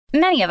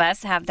Many of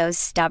us have those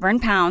stubborn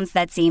pounds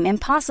that seem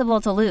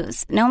impossible to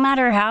lose, no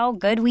matter how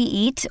good we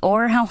eat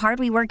or how hard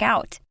we work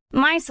out.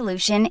 My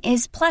solution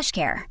is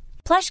PlushCare.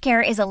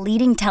 PlushCare is a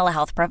leading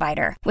telehealth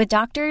provider with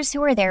doctors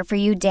who are there for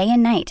you day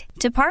and night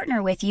to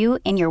partner with you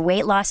in your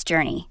weight loss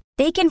journey.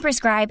 They can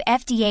prescribe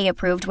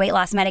FDA-approved weight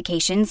loss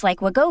medications like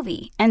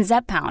Wegovy and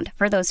Zepbound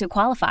for those who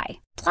qualify.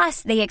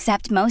 Plus, they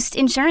accept most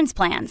insurance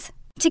plans.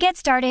 To get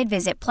started,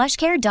 visit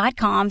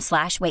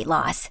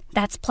plushcare.com/weightloss.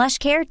 That's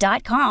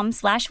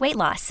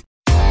plushcare.com/weightloss.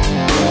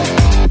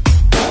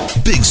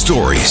 Big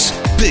stories,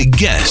 big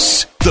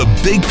guests, the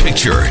big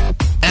picture.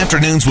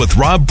 Afternoons with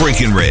Rob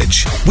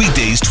Breckenridge.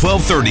 Weekdays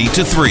 12:30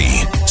 to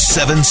 3,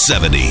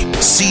 770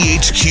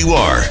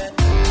 CHQR.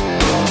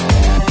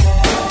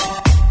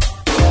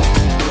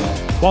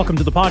 Welcome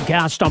to the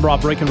podcast. I'm Rob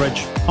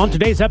Breckenridge. On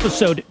today's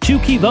episode, 2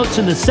 key votes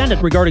in the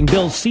Senate regarding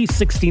Bills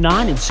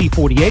C-69 and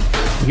C-48.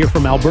 We hear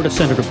from Alberta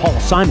Senator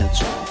Paula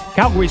Simons.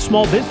 Calgary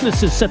small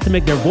businesses set to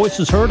make their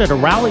voices heard at a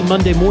rally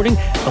Monday morning,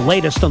 the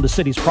latest on the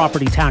city's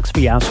property tax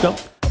fiasco.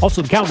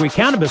 Also, the Calgary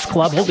Cannabis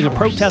Club holding a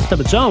protest of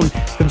its own,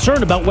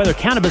 concerned about whether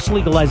cannabis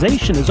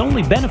legalization is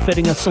only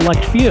benefiting a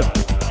select few.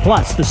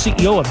 Plus, the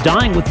CEO of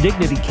Dying with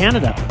Dignity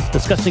Canada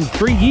discussing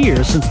 3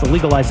 years since the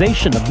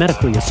legalization of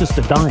medically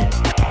assisted dying.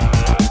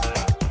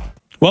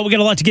 Well, we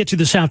got a lot to get to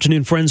this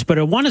afternoon, friends, but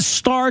I want to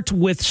start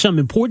with some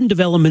important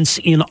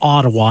developments in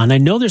Ottawa. And I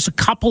know there's a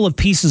couple of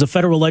pieces of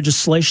federal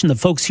legislation that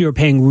folks here are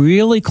paying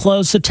really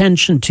close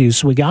attention to.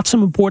 So we got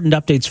some important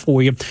updates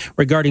for you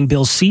regarding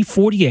Bill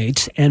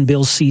C-48 and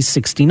Bill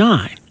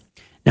C-69.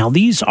 Now,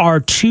 these are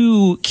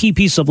 2 key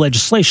pieces of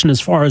legislation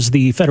as far as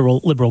the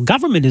federal Liberal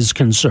government is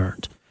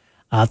concerned.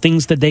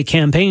 Things that they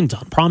campaigned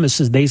on,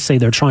 promises they say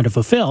they're trying to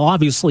fulfill.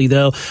 Obviously,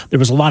 though, there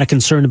was a lot of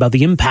concern about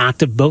the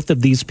impact of both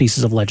of these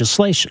pieces of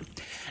legislation.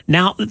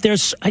 Now,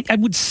 there's, I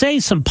would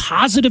say, some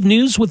positive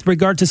news with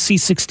regard to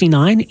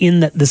C-69 in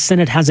that the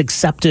Senate has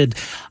accepted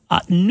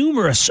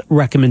numerous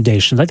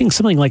recommendations. I think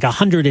something like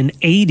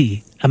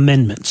 180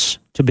 amendments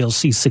to Bill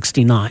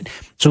C-69.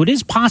 So it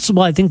is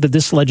possible, I think, that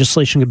this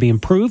legislation could be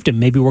improved, and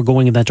maybe we're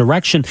going in that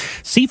direction.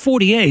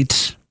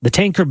 C-48, the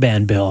tanker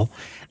ban bill,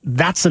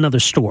 that's another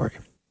story.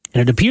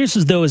 And it appears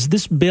as though as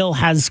this bill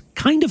has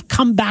kind of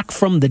come back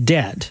from the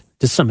dead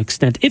to some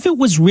extent, if it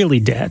was really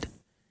dead.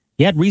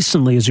 You had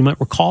recently, as you might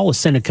recall, a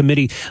Senate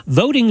committee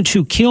voting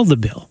to kill the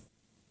bill.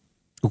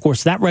 Of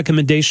course, that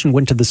recommendation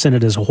went to the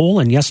Senate as a whole,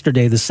 and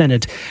yesterday the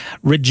Senate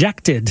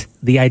rejected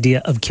the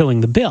idea of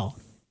killing the bill.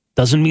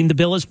 Doesn't mean the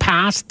bill is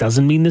passed,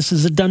 doesn't mean this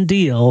is a done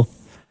deal,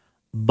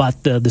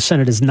 but the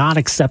Senate has not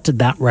accepted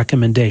that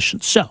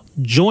recommendation. So,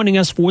 joining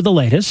us for the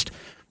latest,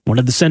 one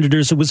of the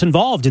senators who was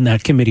involved in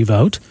that committee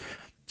vote,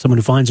 someone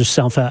who finds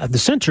herself at the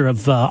center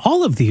of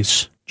all of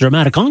these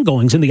dramatic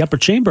ongoings in the upper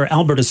chamber,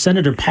 Alberta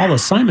Senator Paula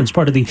Simons,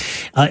 part of the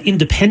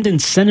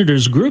Independent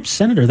Senators Group.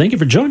 Senator, thank you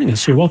for joining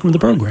us here. Welcome to the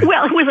program.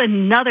 Well, it was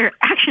another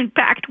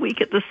action-packed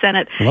week at the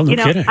Senate. Well, no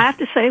kidding. I have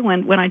to say,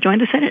 when I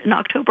joined the Senate in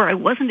October, I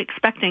wasn't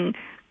expecting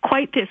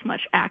quite this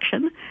much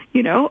action,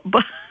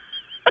 but...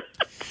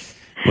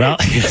 Well,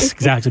 yes,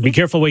 exactly. Be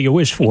careful what you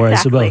wish for,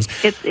 exactly. I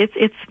suppose.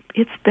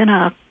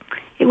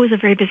 It was a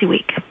very busy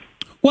week.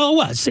 Well, it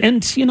was.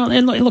 And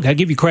look, I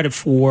give you credit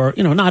for,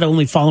 not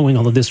only following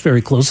all of this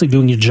very closely,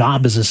 doing your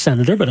job as a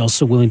senator, but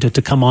also willing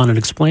to come on and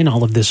explain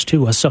all of this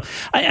to us. So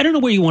I don't know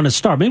where you want to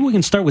start. Maybe we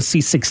can start with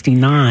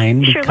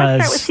C-69. Sure, let's start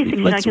with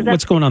C-69.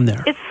 What's going on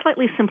there? It's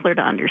slightly simpler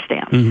to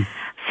understand. Mm-hmm.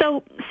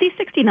 So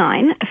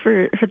C-69,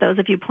 for those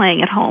of you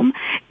playing at home,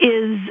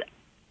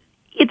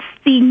 it's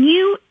the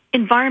new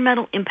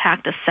environmental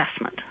impact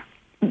assessment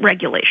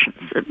legislation,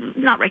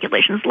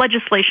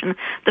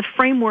 the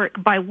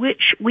framework by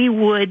which we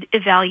would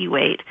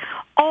evaluate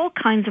all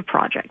kinds of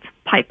projects,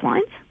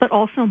 pipelines, but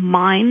also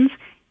mines,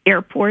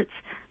 airports,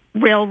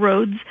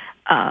 railroads,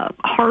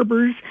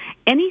 harbors,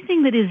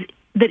 anything that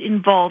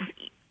involves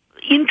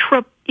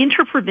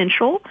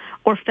interprovincial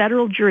or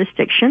federal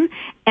jurisdiction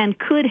and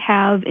could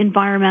have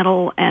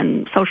environmental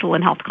and social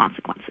and health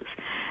consequences.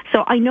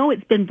 So I know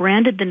it's been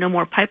branded the No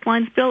More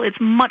Pipelines bill. It's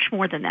much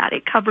more than that.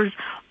 It covers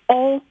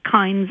all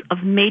kinds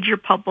of major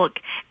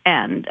public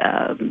and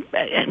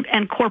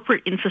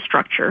corporate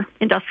infrastructure,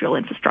 industrial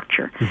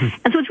infrastructure. Mm-hmm.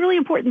 And so it's really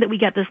important that we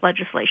get this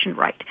legislation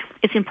right.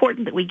 It's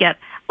important that we get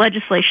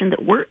legislation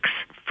that works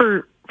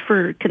for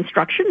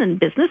construction and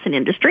business and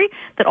industry,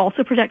 that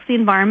also protects the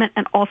environment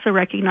and also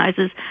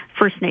recognizes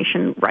First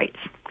Nation rights.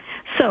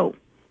 So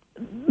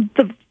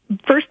the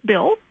first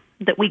bill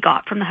that we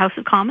got from the House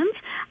of Commons,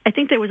 I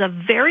think there was a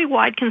very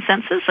wide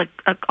consensus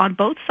on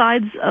both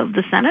sides of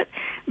the Senate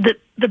that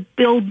the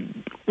bill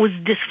was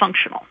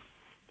dysfunctional.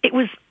 It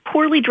was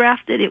poorly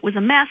drafted. It was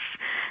a mess.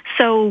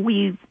 So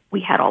we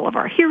had all of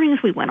our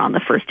hearings. We went on the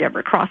first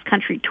ever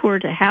cross-country tour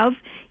to have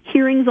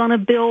hearings on a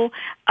bill.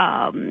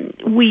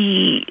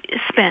 We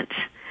spent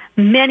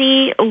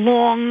many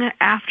long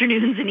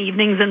afternoons and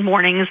evenings and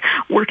mornings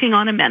working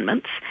on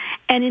amendments.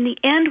 And in the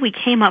end, we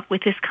came up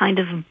with this kind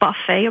of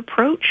buffet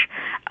approach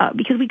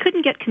because we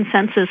couldn't get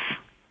consensus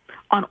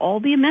on all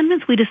the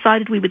amendments, we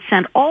decided we would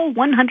send all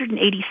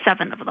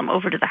 187 of them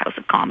over to the House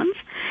of Commons.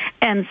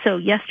 And so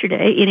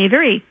yesterday, in a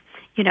very,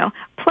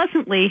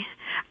 pleasantly,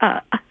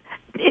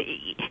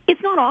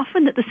 it's not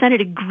often that the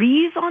Senate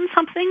agrees on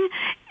something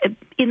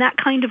in that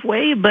kind of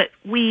way, but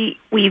we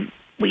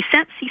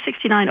sent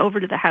C-69 over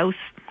to the House.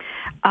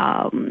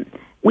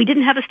 We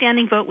didn't have a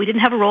standing vote. We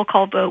didn't have a roll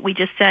call vote. We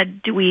just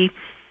said, do we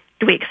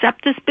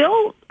accept this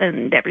bill?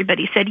 And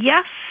everybody said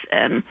yes.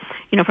 And,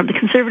 from the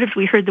Conservatives,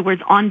 we heard the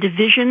words on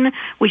division,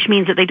 which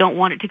means that they don't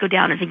want it to go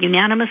down as a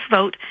unanimous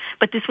vote.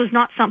 But this was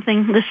not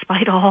something,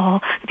 despite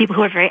all the people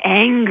who are very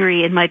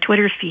angry in my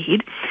Twitter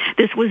feed,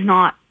 this was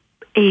not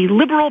a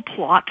liberal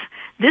plot.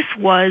 This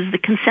was the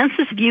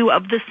consensus view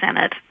of the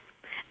Senate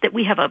that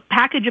we have a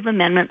package of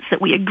amendments that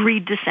we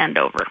agreed to send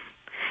over.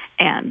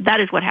 And that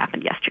is what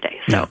happened yesterday.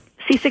 So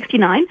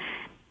C-69,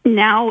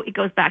 now it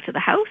goes back to the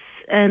House,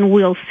 and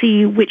we'll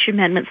see which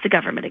amendments the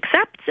government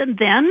accepts, and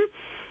then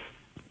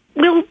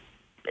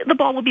the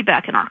ball will be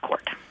back in our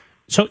court.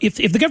 So if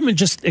the government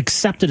just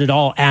accepted it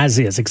all as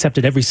is,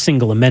 accepted every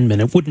single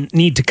amendment, it wouldn't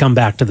need to come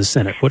back to the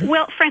Senate, would it?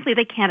 Well, frankly,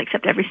 they can't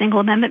accept every single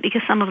amendment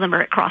because some of them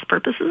are at cross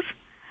purposes.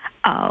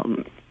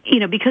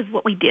 Because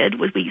what we did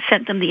was we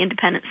sent them the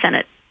independent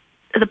Senate,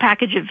 the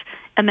package of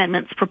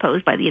amendments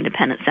proposed by the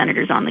independent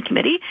senators on the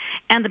committee,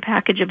 and the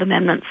package of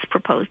amendments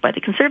proposed by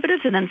the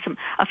Conservatives, and then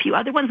a few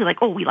other ones. They're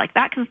like, we like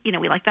that, we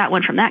like that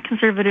one from that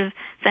Conservative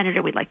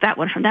senator, we like that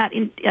one from that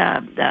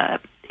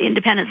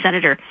independent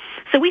senator.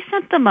 So we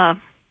sent them a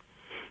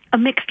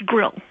mixed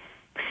grill,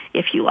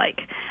 if you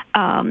like,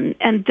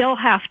 and they'll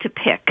have to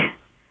pick.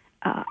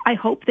 I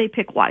hope they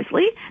pick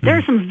wisely. There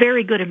are some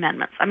very good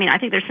amendments. I mean, I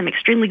think there's some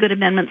extremely good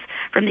amendments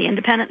from the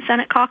Independent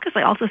Senate caucus.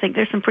 I also think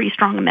there's some pretty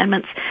strong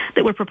amendments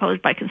that were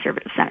proposed by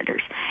Conservative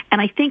senators. And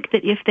I think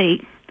that if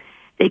they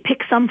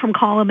pick some from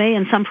column A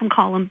and some from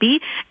column B,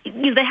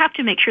 they have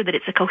to make sure that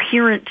it's a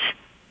coherent,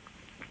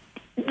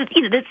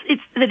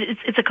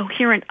 it's a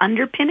coherent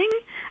underpinning.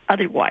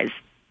 Otherwise,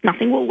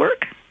 nothing will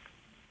work.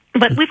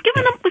 But we've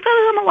given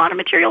them a lot of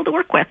material to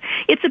work with.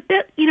 It's a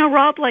bit,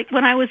 Rob, like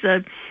when I was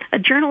a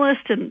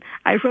journalist and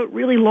I wrote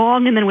really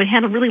long and then would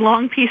hand a really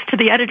long piece to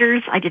the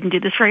editors. I didn't do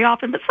this very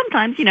often, but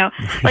sometimes,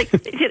 like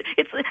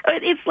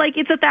it's like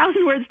it's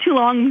 1,000 words too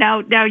long.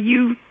 Now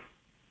you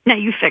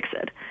fix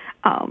it.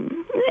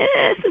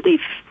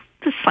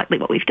 This is slightly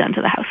what we've done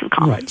to the House of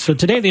Commons. Right. So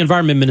today the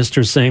Environment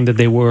Minister is saying that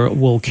they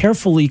will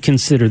carefully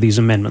consider these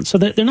amendments. So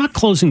they're not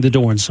closing the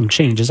door on some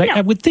changes. No.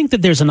 I would think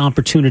that there's an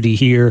opportunity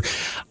here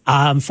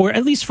for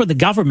at least for the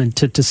government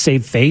to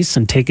save face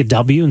and take a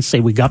W and say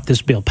we got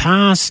this bill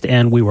passed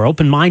and we were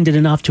open-minded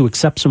enough to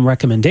accept some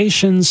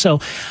recommendations. So,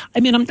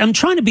 I mean, I'm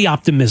trying to be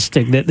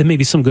optimistic that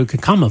maybe some good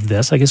could come of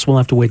this. I guess we'll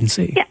have to wait and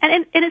see. Yeah,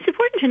 and it's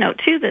important to note,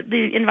 too, that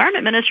the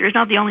Environment Minister is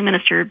not the only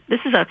minister.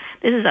 This is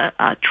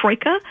a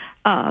troika.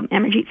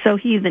 Amarjeet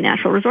Sohi, the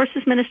Natural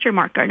Resources Minister,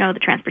 Mark Garneau, the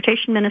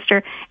Transportation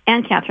Minister,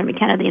 and Catherine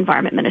McKenna, the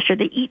Environment Minister.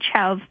 They each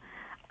have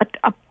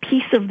a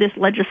piece of this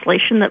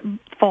legislation that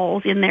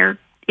falls in their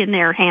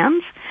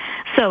hands.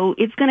 So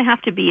it's going to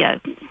have to be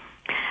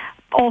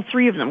all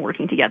three of them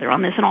working together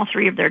on this, and all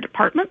three of their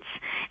departments.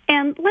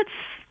 And let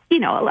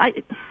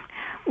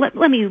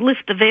me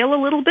lift the veil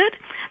a little bit.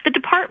 The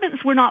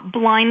departments were not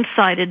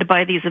blindsided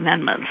by these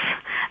amendments.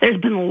 There's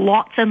been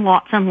lots and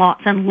lots and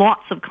lots and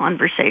lots of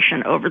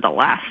conversation over the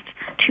last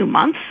 2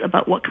 months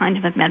about what kind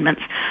of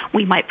amendments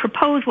we might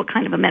propose, what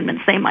kind of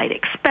amendments they might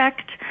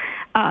expect,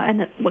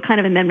 and what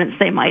kind of amendments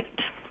they might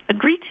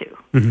agree to.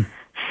 Mm-hmm.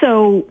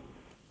 So,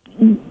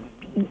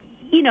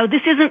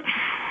 this isn't.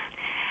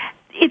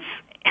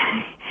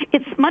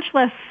 It's much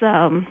less.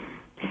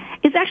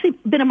 It's actually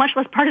been a much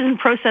less partisan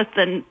process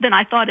than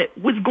I thought it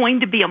was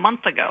going to be a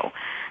month ago.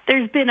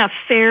 There's been a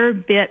fair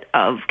bit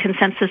of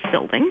consensus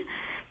building,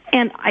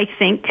 and I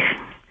think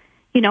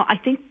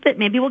that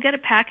maybe we'll get a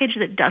package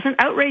that doesn't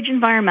outrage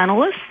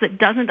environmentalists, that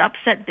doesn't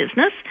upset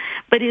business,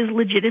 but is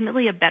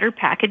legitimately a better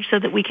package so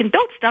that we can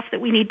build stuff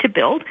that we need to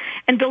build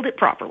and build it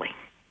properly.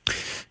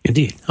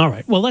 Indeed. All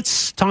right. Well,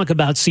 let's talk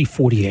about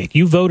C-48.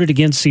 You voted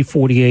against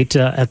C-48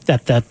 at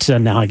that,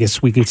 now I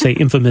guess we could say,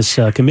 infamous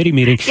committee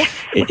meeting. Yes.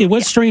 It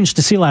was strange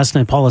to see last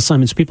night, Paula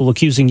Simons, people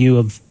accusing you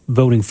of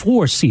voting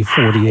for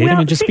C-48.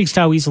 Well, it just speaks to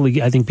how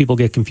easily I think people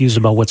get confused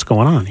about what's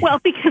going on here. Well,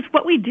 because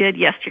what we did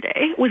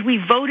yesterday was we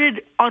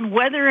voted on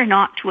whether or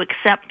not to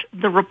accept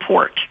the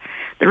report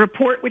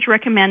which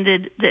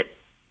recommended that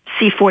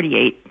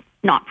C-48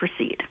 not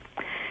proceed.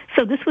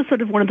 So this was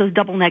sort of one of those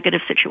double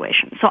negative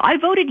situations. So I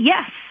voted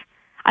yes.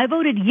 I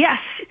voted yes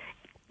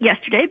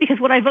yesterday because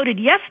what I voted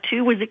yes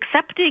to was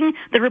accepting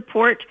the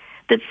report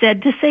that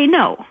said to say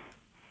no.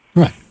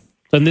 Right.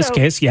 So in this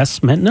case,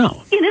 yes meant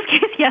no. In this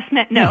case, yes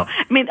meant no.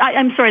 Yeah. I mean,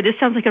 I'm sorry, this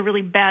sounds like a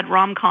really bad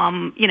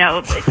rom-com,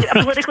 a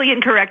politically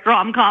incorrect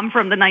rom-com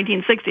from the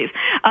 1960s.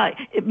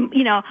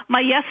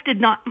 My yes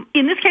did not,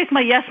 in this case,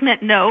 my yes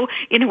meant no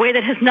in a way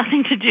that has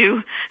nothing to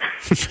do.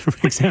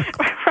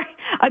 Exactly. Right.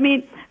 I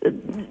mean,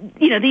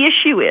 the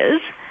issue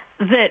is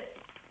that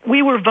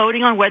we were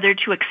voting on whether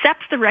to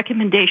accept the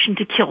recommendation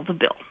to kill the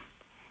bill.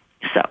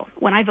 So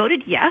when I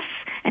voted yes,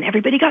 and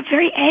everybody got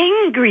very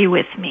angry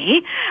with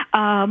me,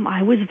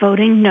 I was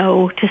voting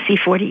no to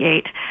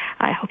C-48.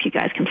 I hope you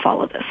guys can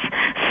follow this.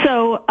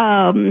 So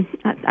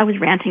I was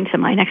ranting to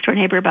my next-door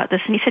neighbor about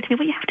this, and he said to me,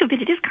 well, you have to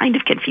admit, it is kind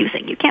of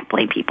confusing. You can't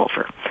blame people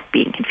for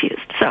being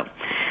confused. So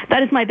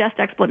that is my best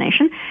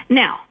explanation.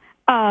 Now,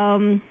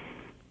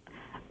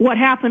 what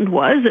happened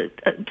was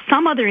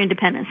some other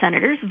independent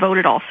senators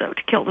voted also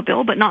to kill the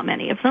bill, but not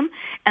many of them.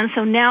 And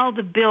so now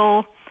the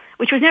bill,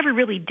 which was never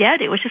really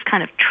dead, it was just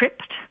kind of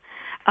tripped.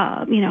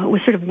 It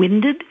was sort of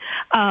winded.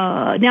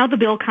 Now the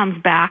bill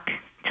comes back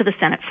to the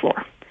Senate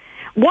floor.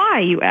 Why,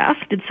 you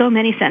ask, did so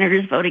many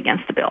senators vote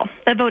against the bill,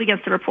 vote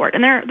against the report?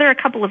 And there are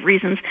a couple of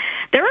reasons.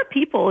 There are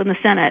people in the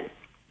Senate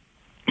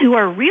who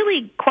are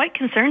really quite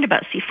concerned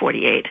about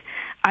C-48.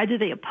 Either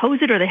they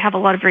oppose it or they have a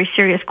lot of very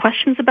serious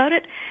questions about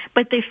it,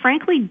 but they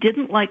frankly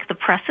didn't like the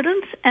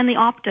precedence and the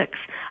optics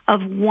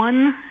of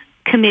one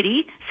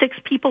committee, 6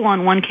 people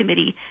on one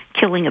committee,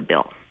 killing a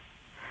bill.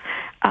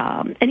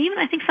 And even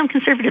I think some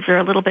conservatives are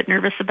a little bit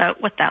nervous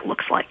about what that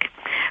looks like.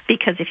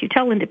 Because if you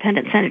tell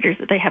independent senators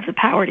that they have the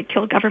power to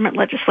kill government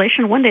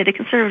legislation, one day the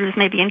conservatives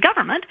may be in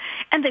government,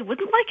 and they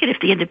wouldn't like it if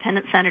the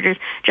independent senators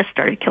just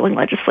started killing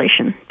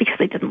legislation because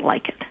they didn't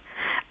like it.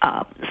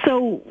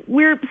 So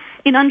we're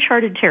in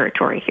uncharted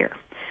territory here.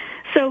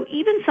 So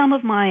even some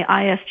of my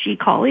ISG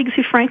colleagues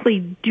who frankly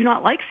do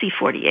not like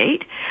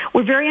C-48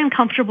 were very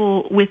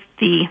uncomfortable with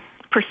the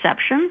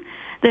perception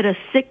that a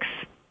six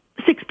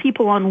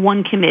people on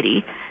one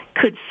committee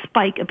could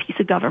spike a piece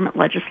of government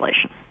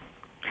legislation.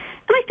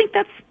 And I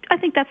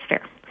think that's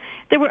fair.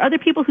 There were other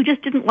people who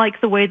just didn't like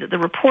the way that the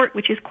report,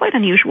 which is quite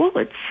unusual,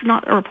 it's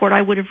not a report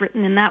I would have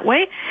written in that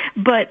way,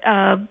 but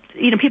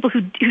people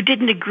who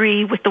didn't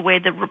agree with the way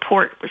the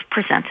report was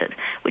presented,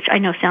 which I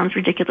know sounds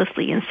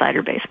ridiculously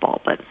insider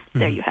baseball, but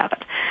there you have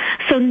it.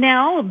 So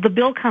now the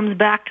bill comes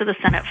back to the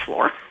Senate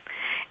floor,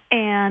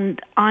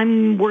 and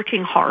I'm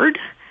working hard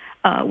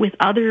with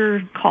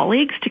other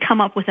colleagues to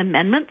come up with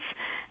amendments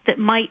that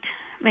might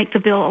make the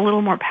bill a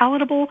little more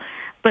palatable,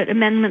 but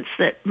amendments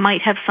that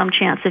might have some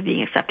chance of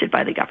being accepted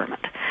by the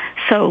government.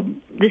 So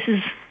this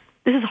is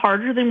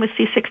harder than with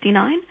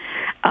C-69,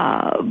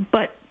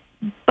 but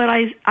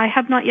I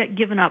have not yet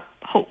given up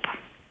hope.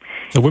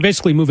 So we're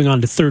basically moving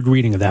on to third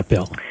reading of that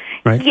bill,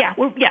 right? Yeah,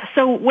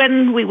 So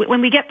when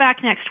we get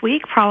back next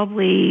week,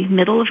 probably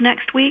middle of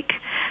next week,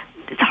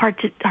 it's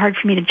hard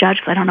for me to judge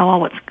because I don't know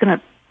what's going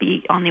to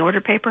be on the order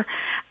paper,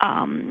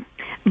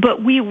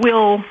 but we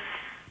will.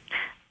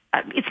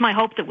 It's my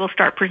hope that we'll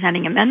start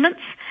presenting amendments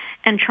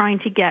and trying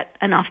to get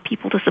enough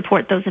people to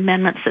support those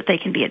amendments that they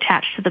can be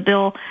attached to the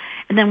bill.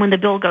 And then when the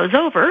bill goes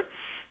over,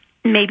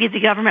 maybe the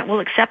government will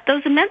accept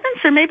those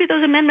amendments, or maybe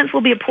those amendments will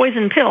be a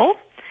poison pill,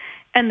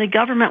 and the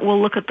government will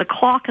look at the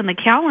clock and the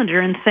calendar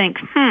and think,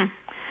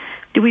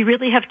 do we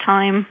really have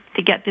time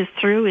to get this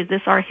through? Is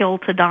this our hill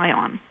to die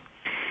on?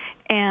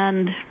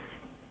 And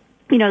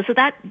so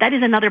that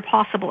is another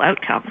possible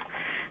outcome.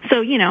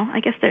 So,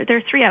 I guess there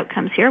are 3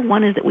 outcomes here.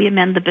 One is that we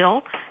amend the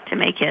bill to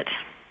make it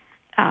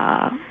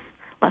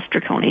less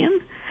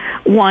draconian.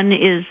 One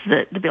is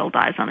that the bill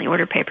dies on the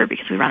order paper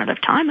because we run out of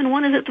time. And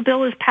one is that the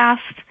bill is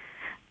passed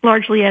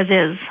largely as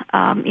is,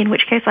 in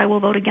which case I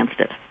will vote against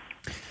it.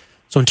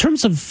 So in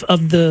terms of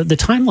the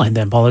timeline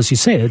then, Paul, as you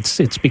say,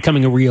 it's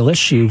becoming a real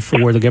issue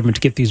for the government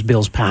to get these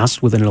bills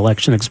passed with an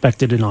election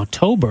expected in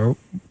October.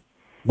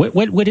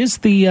 What is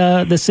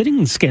the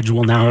sitting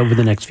schedule now over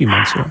the next few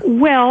months here?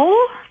 Well,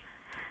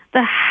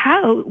 the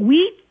House,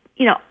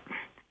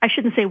 I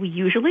shouldn't say we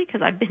usually,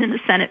 because I've been in the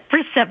Senate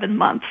for 7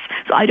 months,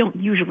 so I don't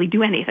usually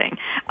do anything.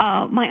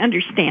 My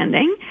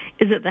understanding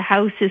is that the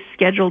House is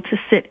scheduled to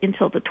sit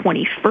until the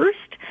 21st,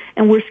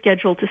 and we're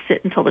scheduled to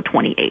sit until the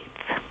 28th.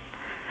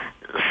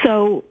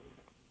 So,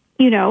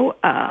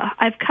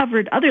 I've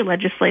covered other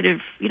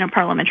legislative,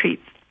 parliamentary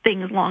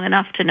things long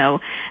enough to know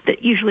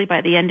that usually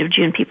by the end of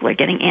June people are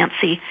getting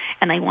antsy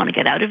and they want to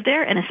get out of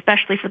there, and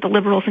especially for the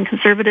Liberals and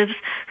Conservatives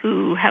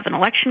who have an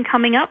election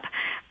coming up,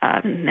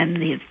 and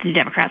the New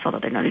Democrats, although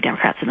there are no New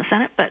Democrats in the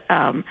Senate, but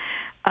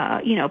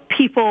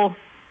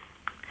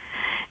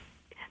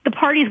the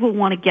parties will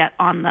want to get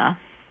on the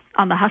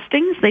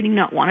hustings. They do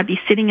not want to be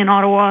sitting in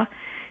Ottawa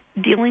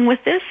dealing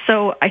with this.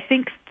 So I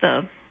think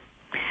the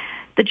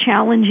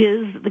challenge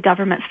is the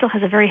government still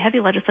has a very heavy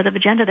legislative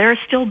agenda. There are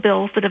still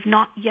bills that have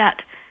not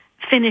yet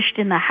finished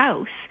in the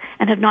House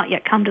and have not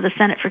yet come to the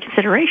Senate for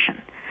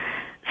consideration.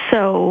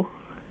 So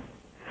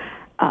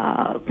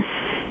I'm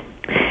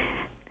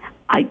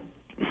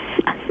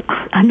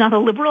not a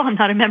Liberal, I'm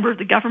not a member of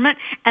the government,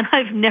 and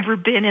I've never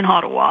been in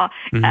Ottawa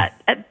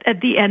at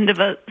the end of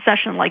a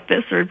session like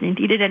this, or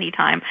indeed at any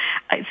time.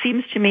 It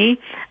seems to me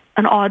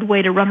an odd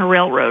way to run a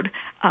railroad.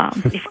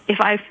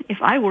 If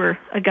I were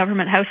a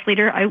government House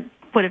leader, I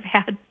would have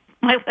had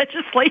my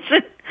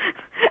legislation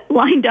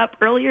lined up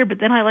earlier, but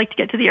then I like to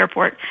get to the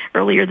airport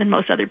earlier than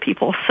most other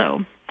people.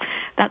 So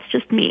That's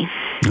just me.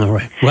 All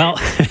right. Well,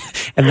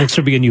 and thanks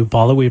for being you,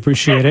 Paula. We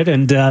appreciate it.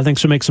 And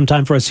thanks for making some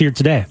time for us here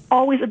today.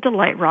 Always a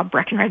delight, Rob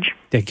Breckenridge.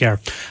 Take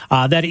care.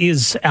 That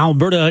is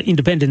Alberta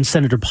Independent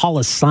Senator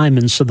Paula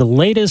Simons. So the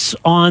latest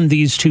on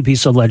these two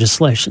pieces of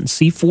legislation,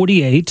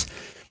 C-48,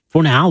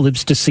 for now,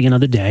 lives to see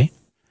another day.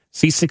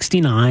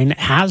 C-69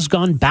 has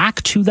gone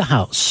back to the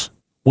House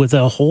with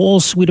a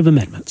whole suite of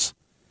amendments.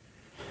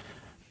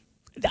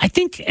 I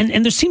think,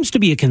 and there seems to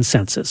be a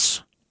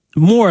consensus,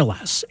 more or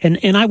less,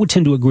 and I would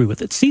tend to agree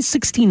with it.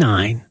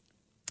 C-69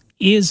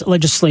 is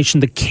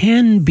legislation that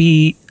can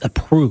be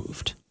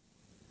approved,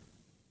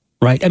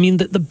 right? I mean,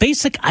 the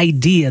basic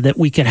idea that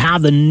we could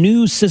have a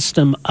new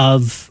system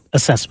of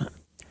assessment,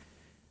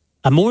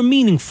 a more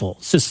meaningful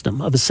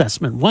system of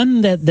assessment,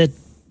 one that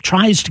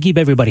tries to keep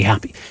everybody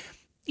happy.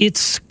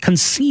 It's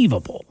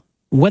conceivable.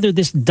 Whether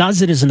this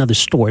does it is another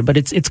story, but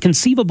it's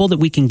conceivable that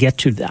we can get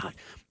to that.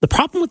 The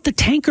problem with the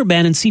tanker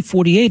ban in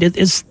C-48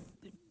 is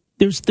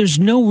there's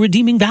no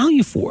redeeming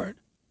value for it.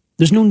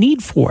 There's no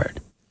need for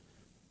it.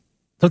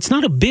 So it's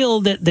not a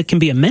bill that can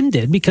be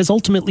amended because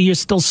ultimately you're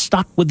still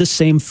stuck with the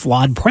same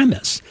flawed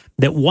premise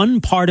that one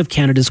part of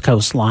Canada's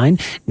coastline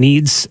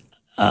needs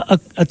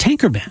a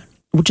tanker ban,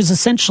 which is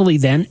essentially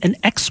then an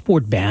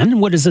export ban,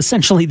 and what is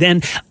essentially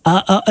then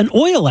an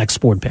oil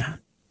export ban.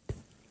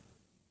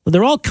 Well,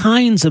 there are all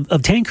kinds of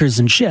tankers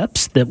and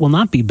ships that will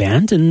not be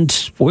banned, and,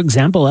 for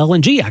example,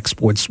 LNG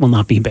exports will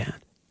not be banned.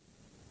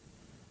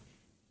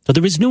 So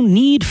there is no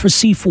need for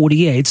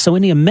C-48, so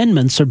any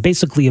amendments are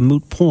basically a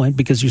moot point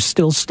because you're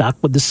still stuck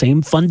with the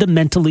same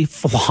fundamentally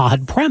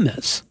flawed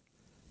premise.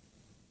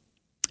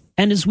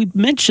 And as we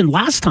mentioned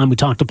last time we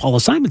talked to Paula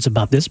Simons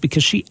about this,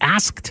 because she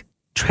asked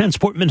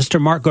Transport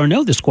Minister Marc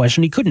Garneau this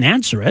question, he couldn't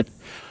answer it.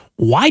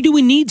 Why do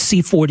we need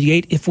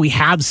C-48 if we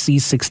have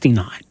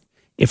C-69?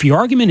 If your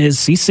argument is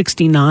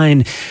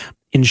C-69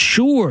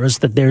 ensures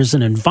that there's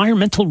an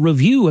environmental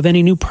review of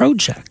any new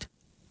project,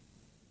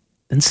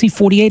 then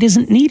C-48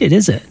 isn't needed,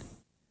 is it?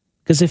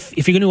 Because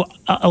if you're going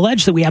to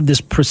allege that we have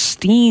this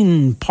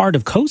pristine part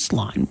of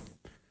coastline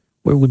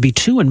where it would be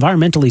too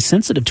environmentally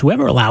sensitive to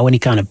ever allow any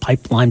kind of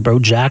pipeline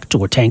project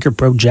or tanker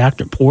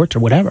project or port or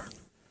whatever,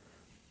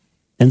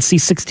 then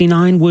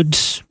C-69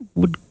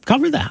 would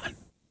cover that.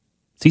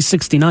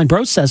 C-69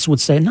 process would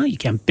say, no, you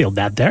can't build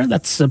that there.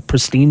 That's a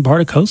pristine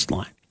part of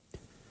coastline.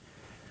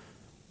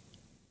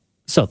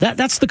 So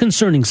that's the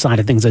concerning side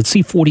of things. That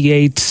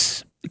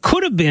C-48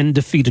 could have been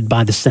defeated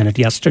by the Senate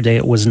yesterday.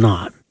 It was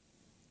not.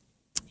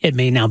 It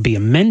may now be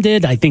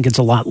amended. I think it's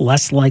a lot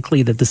less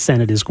likely that the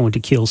Senate is going to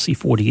kill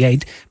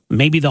C-48.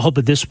 Maybe the hope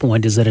at this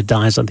point is that it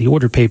dies on the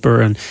order paper,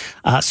 and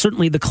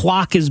certainly the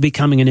clock is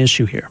becoming an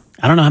issue here.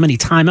 I don't know how many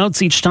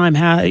timeouts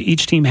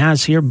each team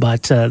has here,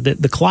 but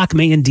the clock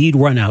may indeed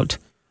run out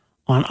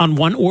on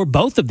one or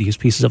both of these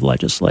pieces of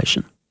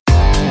legislation.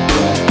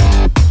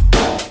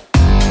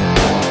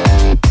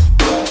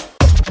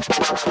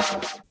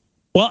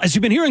 Well, as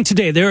you've been hearing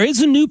today, there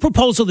is a new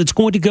proposal that's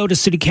going to go to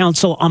City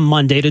Council on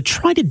Monday to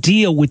try to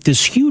deal with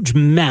this huge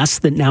mess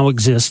that now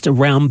exists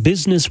around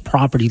business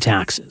property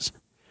taxes.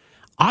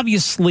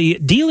 Obviously,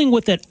 dealing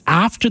with it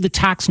after the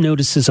tax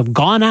notices have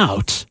gone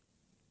out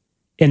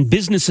and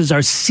businesses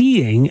are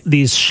seeing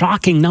these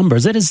shocking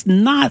numbers, that is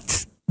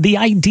not the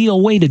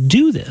ideal way to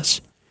do this.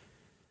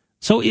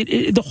 So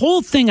the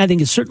whole thing, I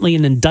think, is certainly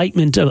an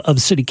indictment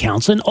of City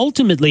Council, and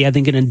ultimately, I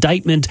think, an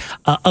indictment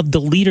of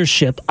the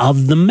leadership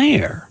of the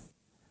mayor.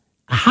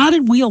 How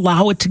did we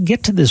allow it to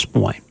get to this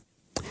point?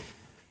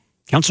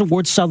 Councillor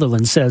Ward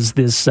Sutherland says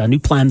this new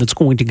plan that's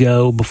going to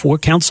go before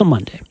Council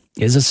Monday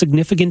is a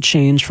significant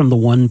change from the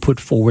one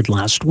put forward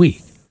last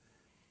week.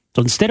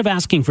 So instead of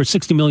asking for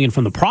 $60 million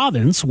from the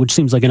province, which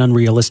seems like an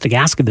unrealistic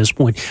ask at this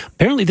point,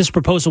 apparently this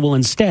proposal will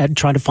instead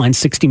try to find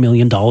 $60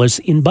 million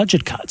in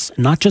budget cuts,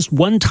 and not just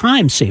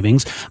one-time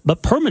savings,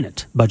 but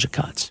permanent budget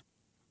cuts,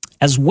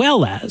 as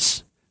well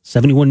as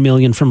 $71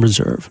 million from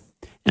reserve,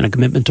 and a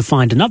commitment to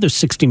find another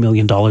 $60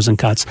 million in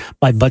cuts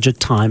by budget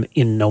time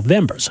in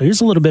November. So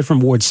here's a little bit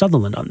from Ward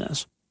Sutherland on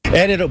this.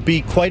 And it'll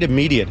be quite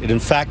immediate. And in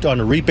fact, on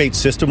a rebate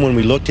system, when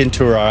we looked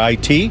into our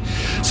IT,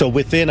 so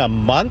within a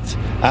month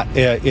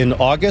in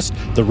August,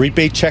 the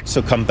rebate checks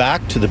will come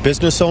back to the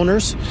business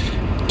owners.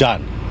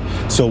 Done.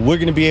 So we're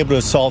going to be able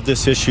to solve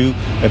this issue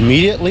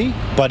immediately,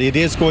 but it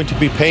is going to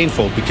be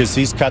painful because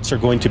these cuts are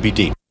going to be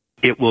deep.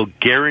 It will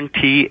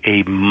guarantee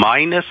a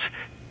minus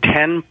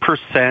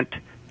 10%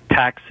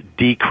 tax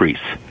decrease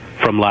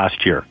from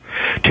last year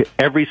to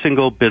every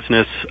single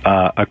business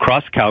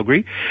across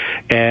Calgary,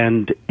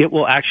 and it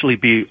will actually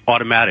be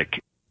automatic.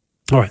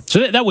 All right.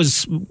 So that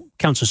was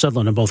Councillor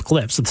Sutherland in both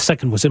clips. The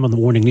second was him on the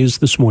Morning News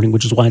this morning,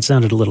 which is why it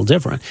sounded a little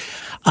different.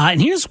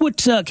 And here's what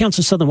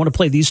Councillor Sutherland, I want to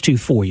play these two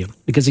for you,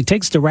 because he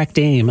takes direct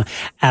aim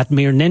at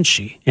Mayor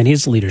Nenshi and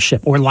his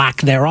leadership, or lack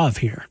thereof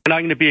here. And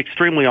I'm going to be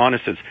extremely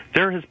honest,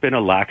 there has been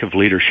a lack of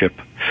leadership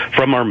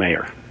from our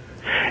mayor.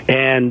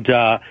 And,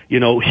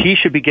 he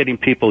should be getting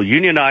people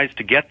unionized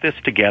to get this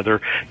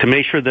together to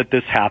make sure that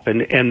this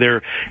happened. And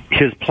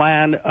his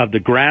plan of the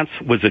grants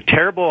was a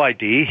terrible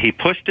idea. He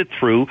pushed it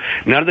through.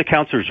 None of the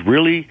councillors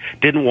really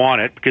didn't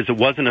want it because it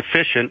wasn't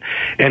efficient,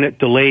 and it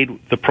delayed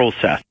the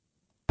process.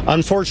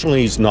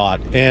 Unfortunately, he's not.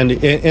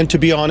 And to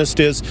be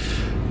honest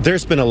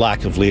there's been a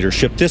lack of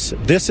leadership.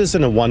 This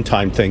isn't a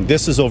one-time thing.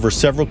 This is over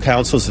several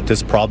councils that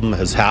this problem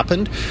has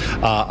happened.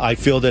 I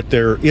feel that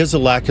there is a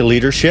lack of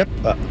leadership.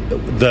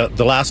 The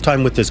last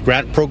time with this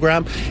grant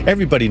program,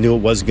 everybody knew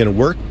it wasn't going to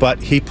work,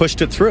 but he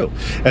pushed it through.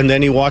 And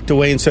then he walked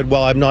away and said,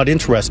 well, I'm not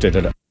interested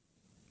in it.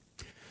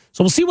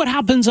 So we'll see what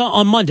happens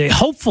on Monday.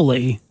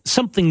 Hopefully,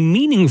 something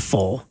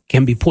meaningful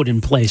can be put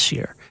in place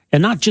here.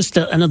 And not just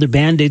another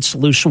Band-Aid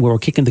solution where we're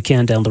kicking the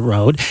can down the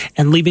road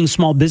and leaving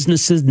small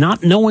businesses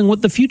not knowing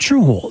what the future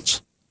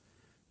holds.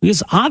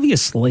 Because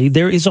obviously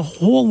there is a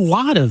whole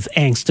lot of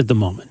angst at the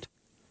moment.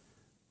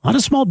 A lot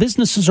of small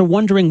businesses are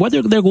wondering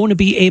whether they're going to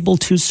be able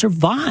to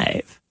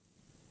survive,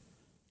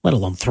 let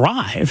alone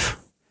thrive,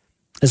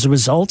 as a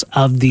result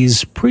of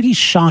these pretty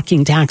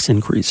shocking tax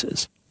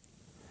increases.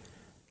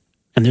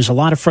 And there's a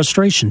lot of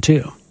frustration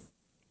too.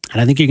 And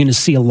I think you're going to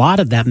see a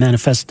lot of that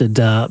manifested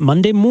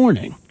Monday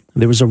morning.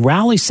 There was a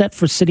rally set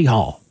for City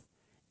Hall.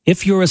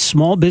 If you're a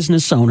small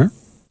business owner,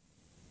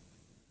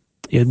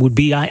 it would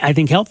be, I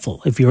think,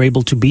 helpful if you're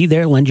able to be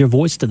there, lend your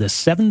voice to this,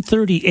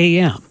 7:30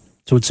 a.m.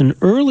 So it's an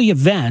early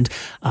event,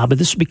 but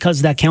this is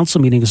because that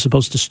council meeting is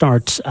supposed to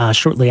start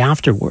shortly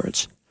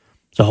afterwards.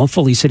 So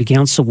hopefully City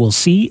Council will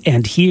see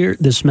and hear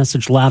this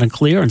message loud and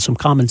clear, and some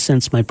common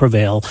sense might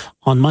prevail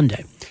on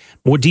Monday.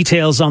 More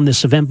details on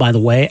this event, by the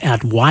way, at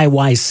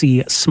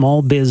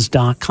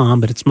yycsmallbiz.com,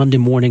 but it's Monday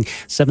morning,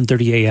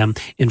 7:30 a.m.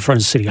 in front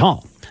of City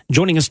Hall.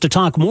 Joining us to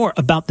talk more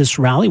about this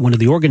rally, one of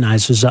the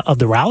organizers of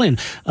the rally, and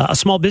a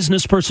small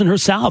business person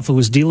herself who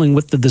is dealing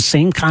with the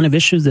same kind of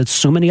issues that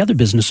so many other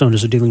business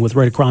owners are dealing with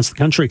right across the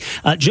country.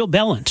 Jill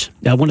Belland,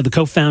 one of the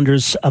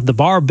co-founders of the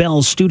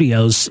Barbell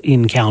Studios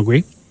in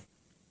Calgary.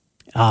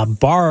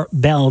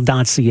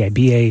 Barbell.ca,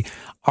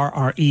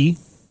 B-A-R-R-E.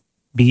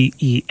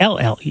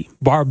 B-E-L-L-E,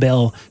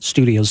 Barbell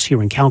Studios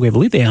here in Calgary. I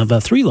believe they have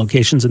 3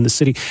 locations in the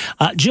city.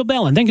 Jill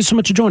Belland, thank you so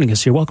much for joining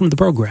us here. Welcome to the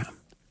program.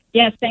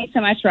 Yes, thanks so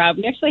much, Rob.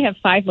 We actually have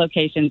 5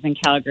 locations in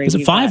Calgary. Is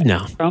it 5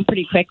 now? Grown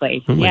pretty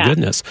quickly. Oh, my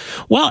goodness.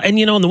 Well, and,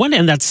 on the one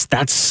hand,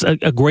 that's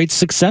a great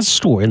success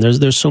story, and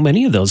there's so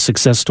many of those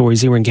success stories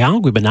here in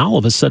Calgary, but now all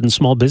of a sudden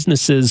small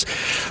businesses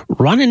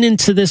running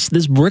into this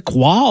brick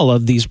wall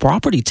of these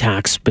property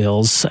tax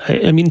bills.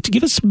 I mean, to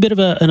give us a bit of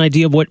an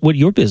idea of what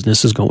your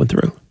business is going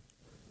through.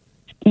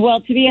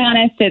 Well, to be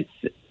honest, it's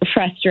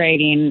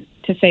frustrating,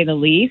 to say the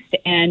least.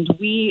 And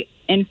we,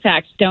 in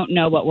fact, don't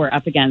know what we're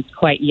up against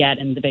quite yet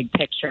in the big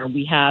picture.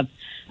 We have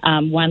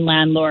one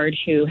landlord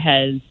who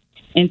has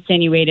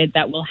insinuated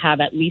that we'll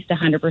have at least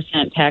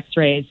 100% tax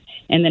raise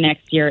in the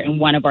next year in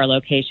one of our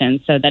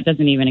locations. So that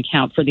doesn't even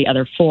account for the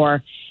other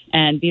 4.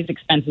 And these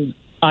expenses,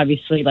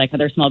 obviously, like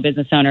other small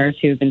business owners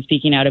who've been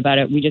speaking out about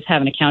it, we just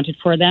haven't accounted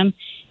for them.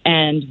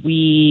 And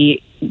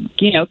we,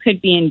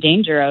 could be in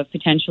danger of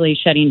potentially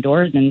shutting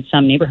doors in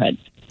some neighborhoods.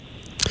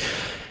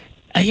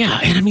 Yeah,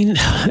 and I mean,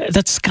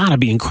 that's got to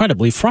be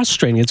incredibly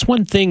frustrating. It's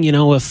one thing,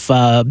 if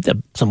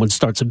someone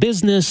starts a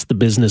business, the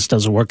business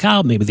doesn't work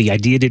out, maybe the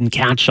idea didn't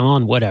catch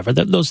on, whatever.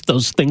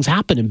 Those things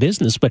happen in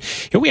business. But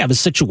here we have a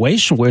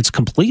situation where it's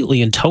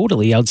completely and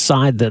totally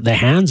outside the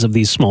hands of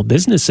these small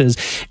businesses,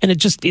 and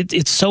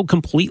it's so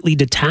completely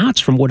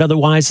detached from what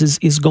otherwise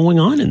is going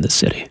on in the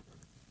city.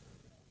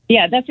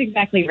 Yeah, that's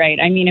exactly right.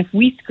 I mean, if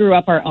we screw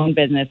up our own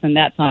business, and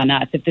that's on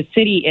us, if the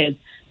city is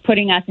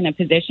putting us in a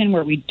position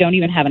where we don't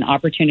even have an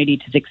opportunity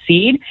to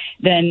succeed,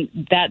 then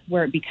that's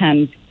where it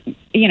becomes,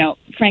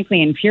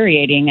 frankly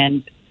infuriating.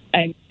 And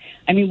I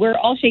mean, we're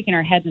all shaking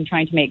our heads and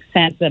trying to make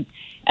sense of,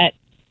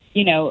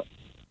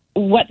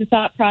 what the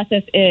thought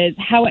process is,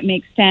 how it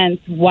makes sense,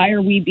 why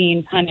are we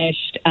being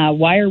punished,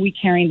 why are we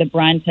carrying the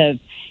brunt of,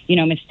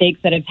 mistakes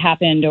that have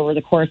happened over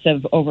the course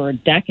of over a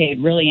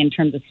decade, really, in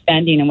terms of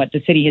spending and what the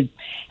city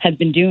has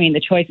been doing, the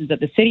choices that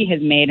the city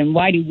has made, and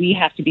why do we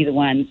have to be the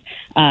ones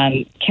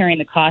carrying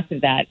the cost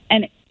of that?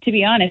 And to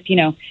be honest,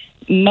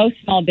 most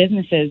small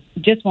businesses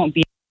just won't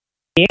be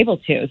able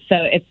to. So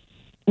it's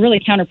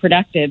really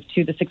counterproductive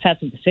to the success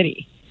of the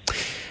city.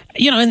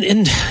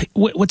 And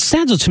what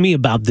stands out to me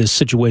about this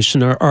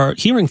situation are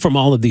hearing from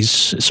all of these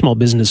small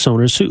business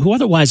owners who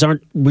otherwise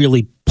aren't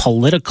really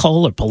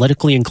political or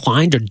politically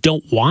inclined or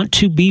don't want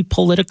to be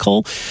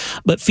political,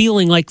 but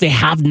feeling like they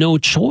have no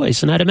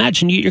choice. And I'd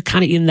imagine you're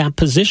kind of in that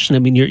position. I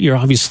mean, you're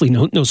obviously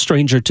no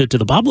stranger to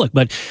the public,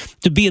 but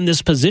to be in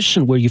this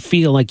position where you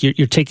feel like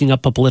you're taking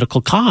up a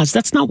political cause,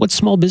 that's not what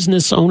small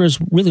business owners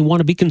really want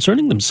to be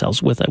concerning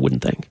themselves with, I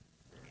wouldn't think.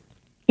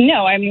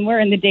 No, I mean, we're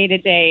in the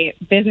day-to-day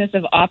business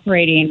of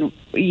operating,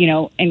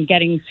 and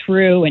getting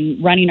through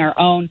and running our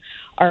own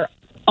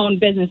own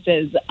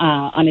businesses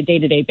on a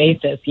day-to-day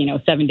basis,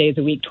 7 days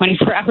a week,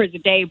 24 hours a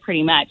day,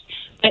 pretty much.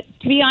 But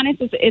to be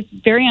honest, it's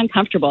very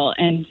uncomfortable,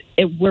 and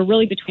we're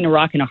really between a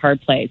rock and a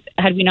hard place.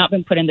 Had we not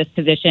been put in this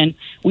position,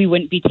 we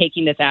wouldn't be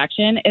taking this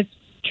action. It's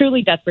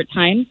truly desperate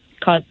times,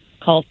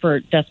 call for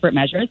desperate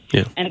measures.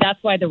 Yeah. And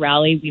that's why the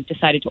rally, we've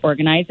decided to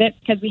organize it,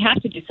 because we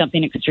have to do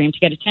something extreme to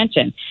get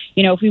attention.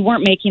 If we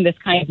weren't making this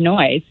kind of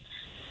noise,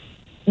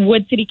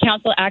 would City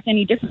Council act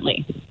any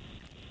differently?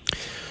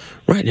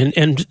 Right,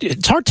 and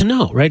it's hard to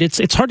know, right?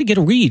 It's hard to get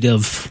a read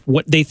of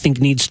what they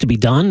think needs to be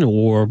done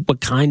or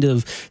what kind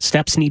of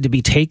steps need to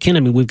be taken. I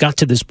mean, we've got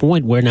to this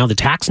point where now the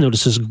tax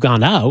notices have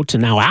gone out,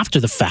 and now after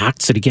the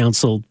fact, City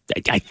Council,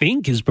 I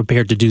think, is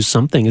prepared to do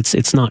something.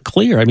 It's not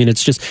clear. I mean,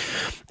 it's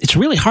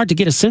really hard to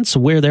get a sense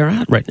of where they're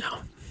at right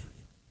now.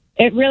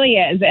 It really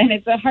is, and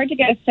it's hard to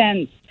get a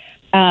sense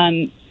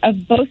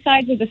of both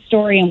sides of the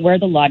story and where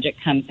the logic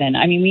comes in.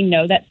 I mean, we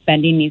know that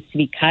spending needs to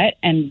be cut,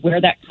 and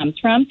where that comes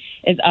from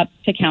is up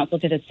to council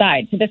to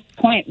decide. To this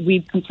point,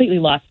 we've completely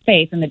lost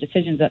faith in the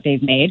decisions that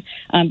they've made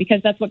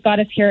because that's what got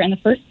us here in the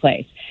first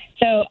place.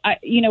 So,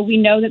 we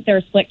know that there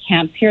are split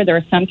camps here. There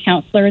are some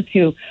councillors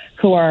who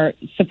are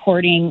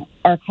supporting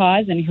our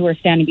cause and who are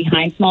standing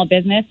behind small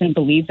business and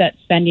believe that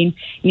spending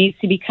needs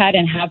to be cut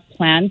and have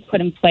plans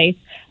put in place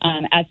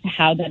as to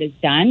how that is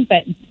done.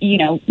 But,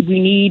 we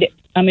need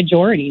a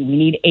majority. We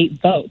need 8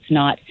 votes,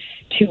 not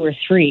 2 or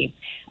 3.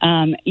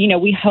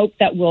 We hope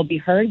that we'll be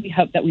heard. We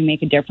hope that we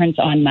make a difference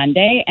on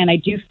Monday. And I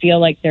do feel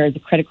like there is a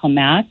critical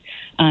mass.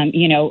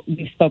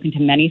 We've spoken to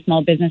many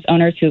small business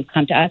owners who have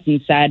come to us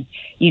and said,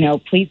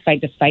 please fight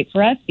this fight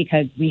for us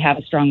because we have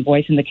a strong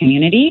voice in the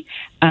community.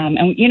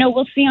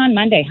 We'll see on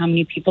Monday how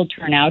many people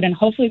turn out, and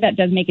hopefully that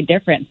does make a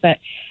difference. But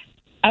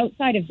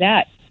outside of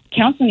that,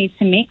 council needs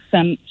to make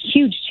some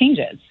huge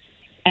changes.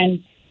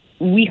 And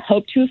we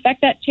hope to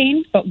affect that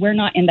change, but we're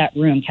not in that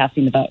room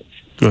casting the votes.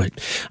 Right.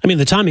 I mean,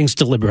 the timing's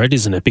deliberate,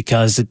 isn't it?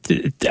 Because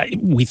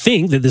we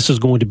think that this is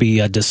going to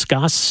be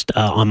discussed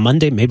on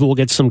Monday. Maybe we'll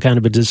get some kind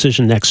of a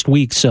decision next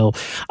week. So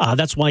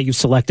that's why you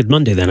selected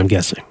Monday then, I'm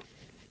guessing.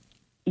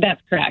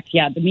 That's correct.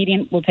 Yeah, the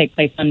meeting will take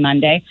place on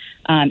Monday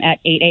at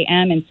 8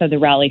 a.m., and so the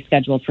rally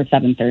scheduled for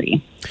 7:30.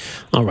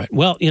 All right.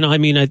 Well, I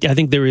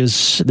think there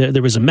is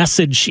a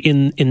message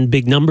in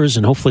big numbers,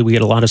 and hopefully we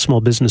get a lot of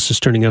small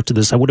businesses turning out to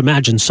this. I would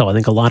imagine so. I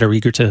think a lot are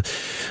eager to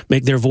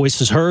make their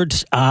voices heard.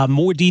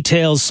 More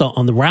details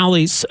on the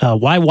rallies,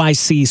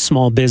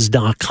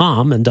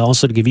 yycsmallbiz.com, and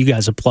also to give you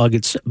guys a plug,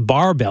 it's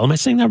Barbell. Am I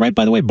saying that right,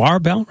 by the way?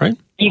 Barbell, right?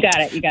 You got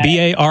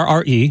it.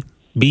 BARRE.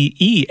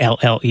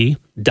 BELLE.ca.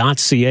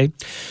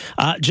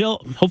 Jill,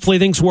 hopefully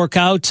things work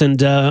out,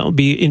 and it'll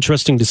be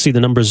interesting to see the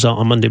numbers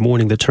on Monday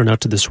morning that turn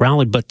out to this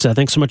rally. But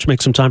thanks so much for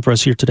making some time for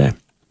us here today.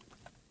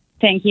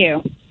 Thank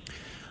you.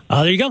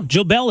 There you go.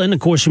 Jill Bellin,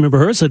 of course, you remember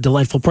her as a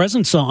delightful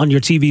presence on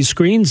your TV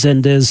screens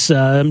and is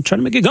trying to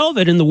make a go of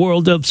it in the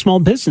world of small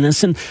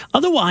business. And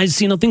otherwise,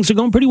 things are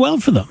going pretty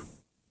well for them.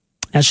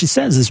 As she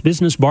says, this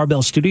business,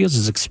 Barbell Studios,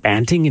 is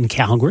expanding in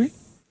Calgary.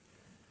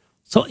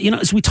 So,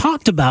 as we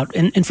talked about,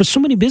 and for so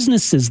many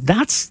businesses,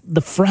 that's the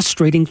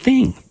frustrating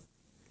thing,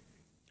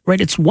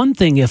 right? It's one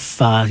thing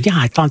if,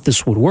 I thought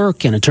this would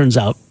work and it turns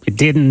out it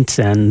didn't,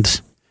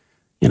 and,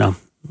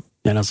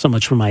 so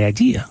much for my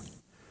idea.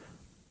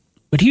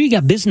 But here you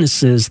got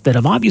businesses that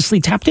have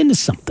obviously tapped into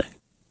something.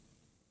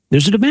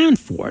 There's a demand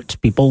for it.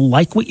 People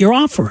like what you're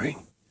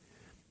offering.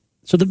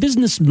 So the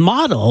business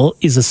model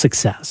is a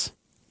success.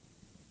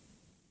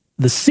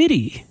 The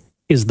city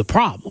is the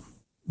problem.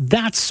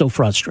 That's so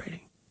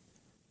frustrating.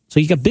 So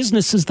you got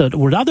businesses that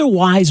would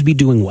otherwise be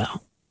doing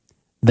well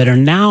that are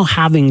now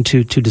having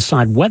to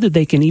decide whether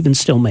they can even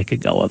still make a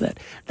go of it.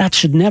 That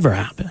should never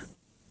happen.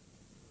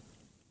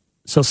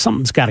 So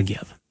something's got to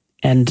give.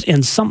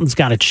 And something's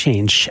got to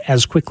change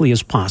as quickly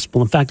as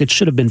possible. In fact, it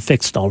should have been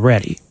fixed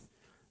already.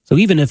 So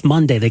even if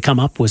Monday they come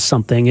up with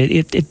something,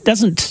 it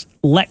doesn't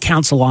let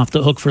council off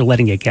the hook for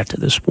letting it get to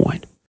this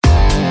point.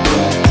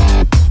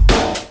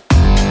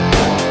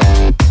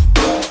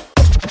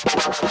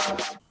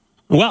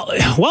 Well,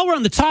 while we're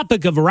on the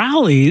topic of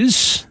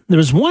rallies,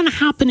 there's one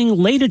happening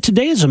later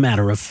today, as a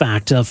matter of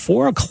fact,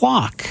 4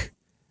 o'clock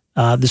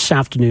this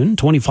afternoon,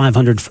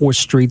 2500 4th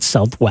Street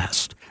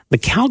Southwest. The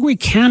Calgary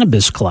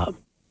Cannabis Club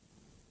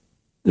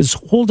is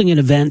holding an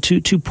event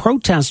to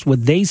protest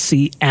what they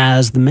see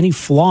as the many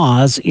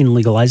flaws in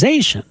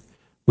legalization,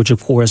 which,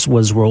 of course,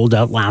 was rolled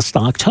out last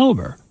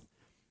October.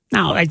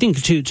 Now, I think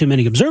to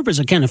many observers,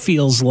 it kind of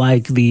feels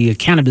like the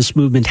cannabis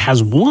movement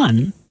has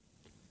won,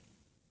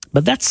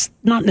 but that's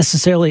not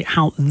necessarily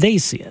how they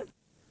see it.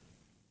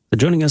 So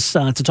joining us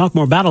to talk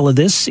more about all of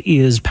this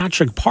is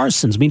Patrick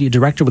Parsons, Media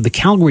Director with the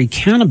Calgary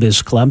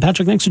Cannabis Club.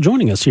 Patrick, thanks for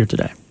joining us here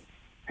today.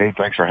 Hey,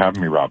 thanks for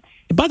having me, Rob.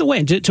 By the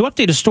way, to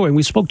update a story,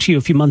 we spoke to you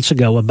a few months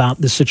ago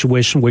about the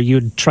situation where you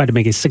had tried to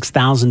make a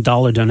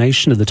 $6,000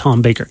 donation to the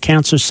Tom Baker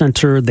Cancer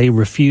Center. They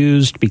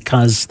refused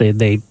because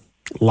they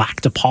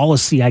lacked a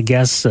policy, I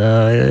guess,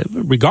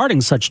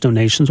 regarding such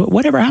donations.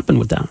 Whatever happened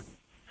with that?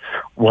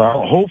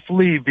 Well,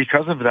 hopefully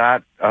because of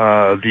that,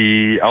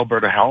 the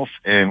Alberta Health,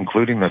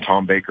 including the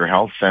Tom Baker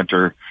Health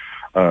Center,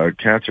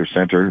 Cancer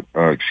Center,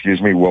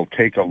 will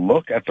take a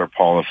look at their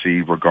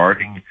policy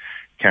regarding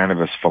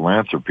cannabis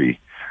philanthropy.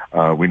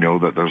 We know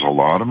that there's a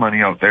lot of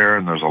money out there,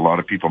 and there's a lot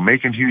of people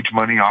making huge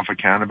money off of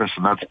cannabis,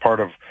 and that's part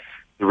of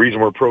the reason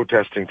we're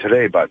protesting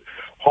today. But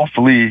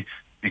hopefully,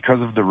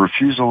 because of the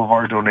refusal of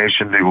our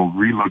donation, they will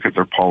relook at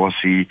their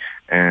policy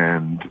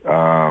and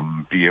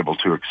be able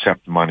to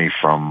accept money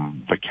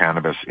from the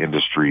cannabis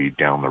industry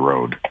down the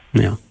road.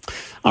 Yeah.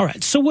 All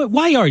right. So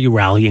why are you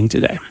rallying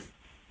today?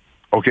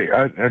 Okay.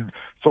 And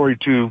sorry,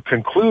 to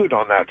conclude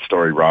on that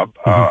story, Rob,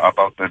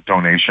 about the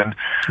donation,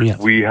 yes.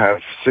 We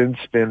have since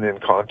been in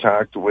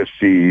contact with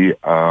the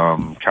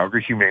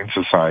Calgary Humane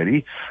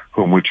Society,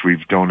 which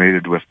we've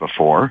donated with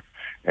before.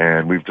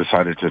 And we've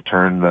decided to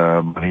turn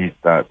the money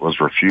that was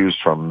refused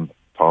from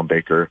Tom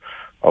Baker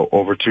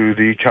over to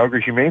the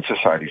Calgary Humane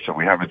Society. So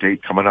we have a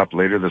date coming up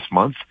later this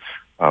month.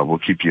 We'll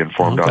keep you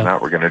informed on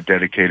that. We're going to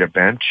dedicate a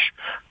bench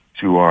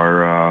to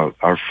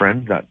our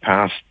friend that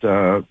passed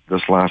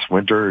this last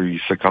winter. He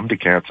succumbed to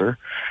cancer.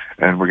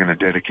 And we're going to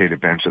dedicate a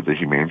bench at the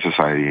Humane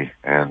Society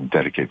and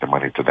dedicate the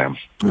money to them.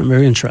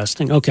 Very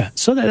interesting. Okay.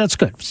 So that's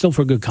good. Still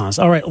for a good cause.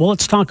 All right. Well,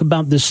 let's talk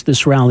about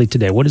this rally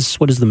today. What is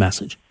the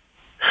message?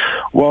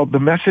 Well, the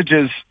message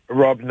is,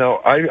 Rob, no,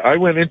 I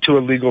went into a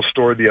legal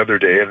store the other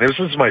day, and this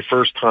was my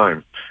first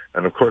time.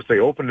 And, of course, they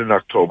opened in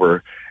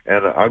October,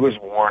 and I was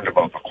warned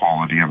about the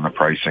quality and the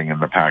pricing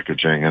and the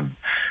packaging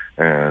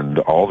and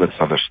all this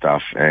other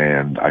stuff.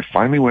 And I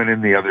finally went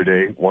in the other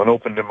day. One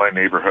opened in my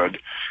neighborhood,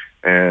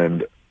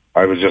 and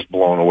I was just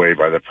blown away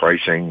by the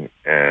pricing,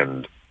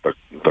 and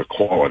the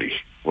quality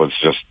was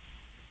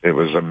it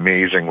was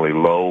amazingly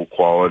low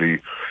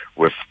quality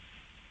with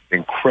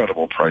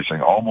incredible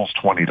pricing, almost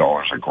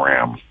 $20 a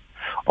gram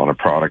on a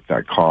product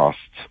that costs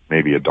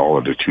maybe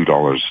 $1 to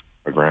 $2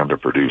 a gram to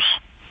produce.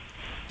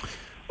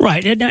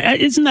 Right. And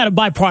isn't that a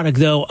byproduct,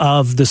 though,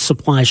 of the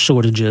supply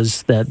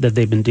shortages that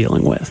they've been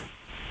dealing with?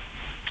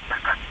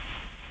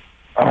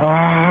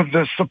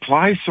 The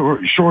supply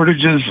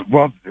shortages,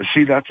 well,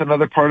 see, that's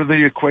another part of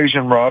the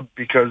equation, Rob,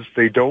 because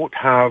they don't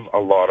have a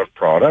lot of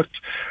product.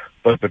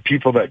 But the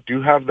people that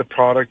do have the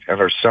product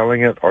and are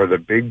selling it are the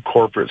big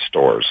corporate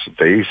stores.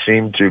 They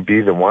seem to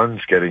be the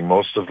ones getting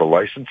most of the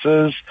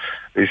licenses.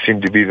 They seem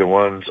to be the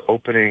ones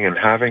opening and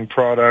having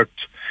product.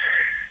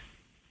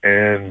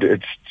 And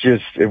it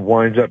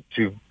winds up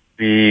to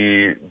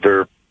be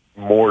they're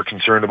more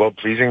concerned about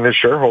pleasing their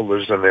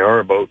shareholders than they are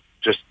about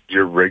just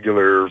your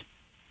regular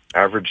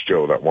average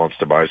Joe that wants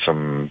to buy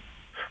some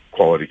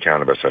quality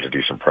cannabis at a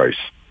decent price.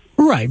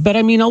 Right, but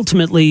I mean,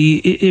 ultimately,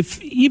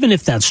 even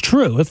if that's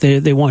true, if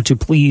they want to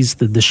please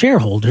the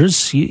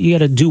shareholders, you got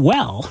to do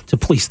well to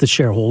please the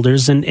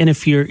shareholders, and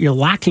if you're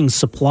lacking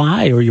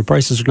supply or your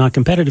prices are not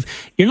competitive,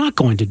 you're not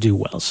going to do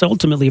well. So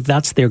ultimately, if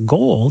that's their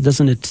goal,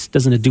 doesn't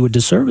it do a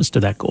disservice to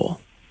that goal?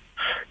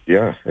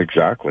 Yeah,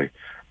 exactly.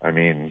 I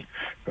mean,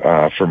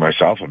 for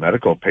myself, a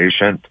medical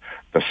patient,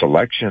 the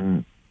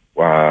selection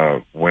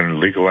when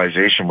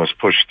legalization was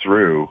pushed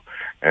through,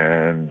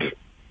 and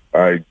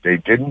they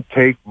didn't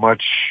take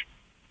much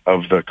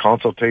of the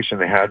consultation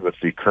they had with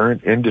the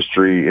current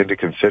industry into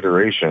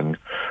consideration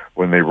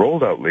when they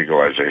rolled out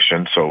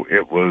legalization. So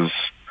it was,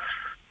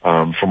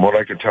 from what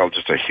I can tell,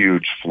 just a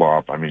huge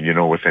flop. I mean,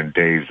 within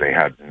days they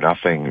had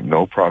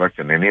no product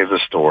in any of the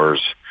stores,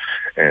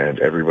 and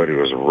everybody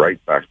was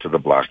right back to the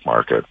black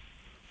market.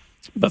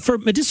 But for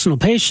medicinal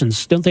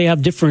patients, don't they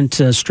have different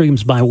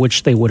streams by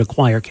which they would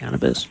acquire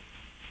cannabis?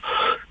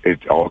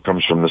 It all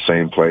comes from the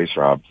same place,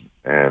 Rob.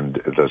 And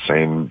the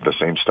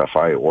same stuff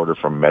I order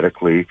from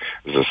medically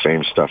is the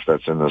same stuff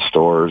that's in the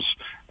stores.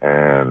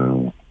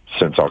 And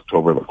since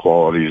October, the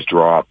quality's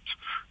dropped.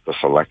 The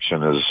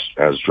selection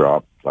has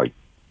dropped. Like,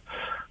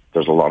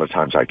 there's a lot of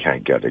times I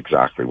can't get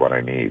exactly what I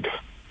need.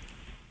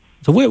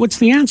 So what's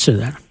the answer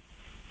then?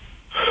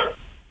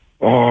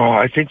 Oh,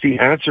 I think the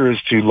answer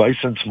is to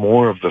license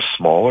more of the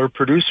smaller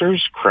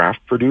producers,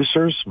 craft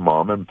producers,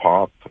 mom and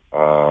pop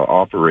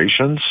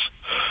operations.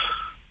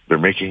 They're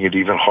making it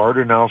even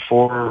harder now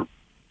for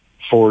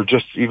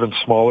just even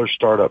smaller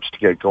startups to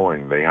get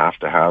going. They have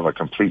to have a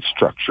complete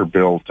structure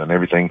built and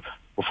everything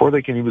before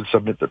they can even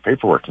submit their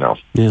paperwork now.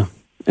 Yeah.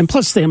 And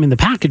plus, the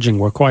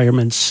packaging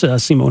requirements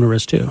seem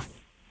onerous too.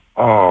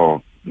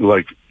 Oh,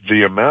 like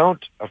the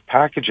amount of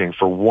packaging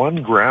for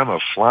 1 gram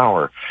of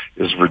flour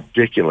is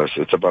ridiculous.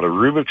 It's about a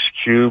Rubik's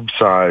Cube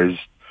size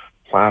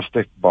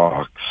plastic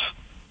box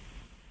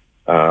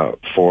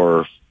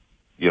for,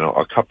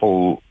 a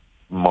couple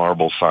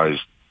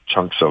marble-sized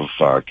chunks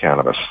of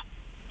cannabis.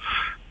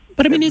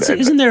 But I mean,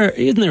 isn't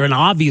there an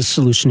obvious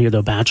solution here,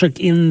 though, Patrick?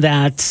 In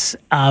that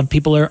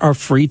people are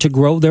free to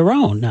grow their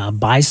own,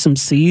 buy some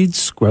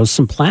seeds, grow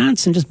some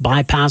plants, and just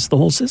bypass the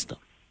whole system.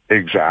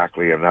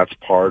 Exactly, and that's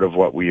part of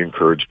what we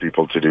encourage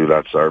people to do.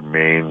 That's our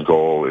main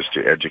goal, is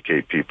to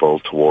educate people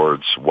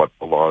towards what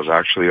the laws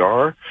actually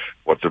are,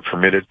 what they're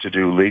permitted to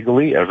do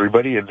legally.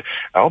 Everybody in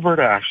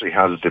Alberta actually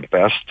has the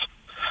best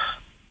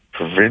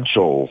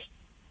provincial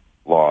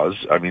laws.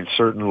 I mean,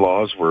 certain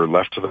laws were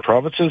left to the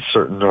provinces,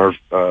 certain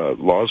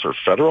laws are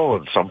federal,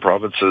 and some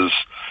provinces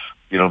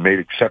made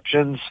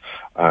exceptions.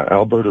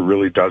 Alberta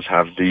really does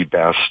have the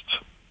best,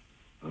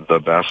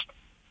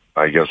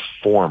 I guess,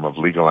 form of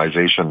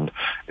legalization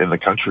in the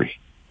country.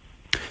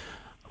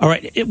 All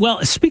right.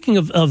 Well, speaking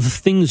of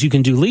things you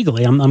can do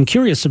legally, I'm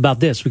curious about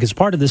this, because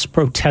part of this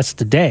protest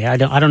today, I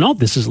don't know if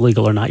this is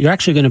legal or not. You're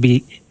actually going to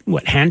be,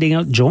 handing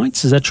out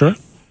joints? Is that true?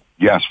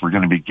 Yes, we're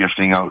going to be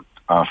gifting out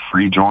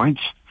free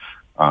joints.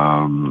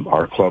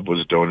 Our club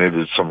was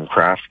donated some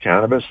craft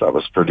cannabis that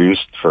was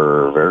produced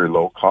for very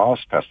low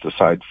cost,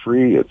 pesticide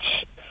free.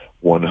 It's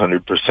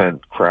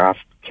 100%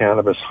 craft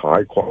cannabis,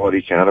 high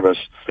quality cannabis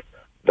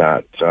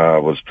that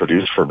was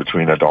produced for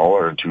between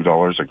 $1 and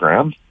 $2 a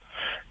gram.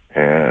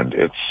 And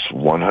it's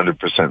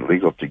 100%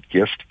 legal to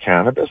gift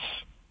cannabis.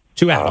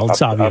 To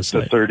adults,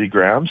 obviously. Up to 30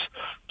 grams.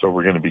 So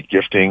we're going to be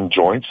gifting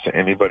joints to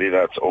anybody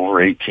that's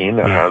over 18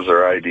 that has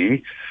their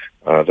ID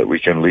that we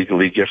can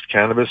legally gift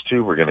cannabis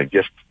to. We're going to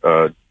gift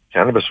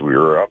cannabis. We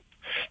were up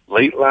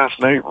late last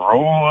night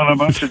rolling a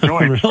bunch of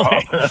joints.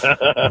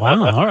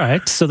 Wow, all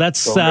right. So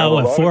that's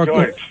 4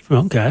 o'clock.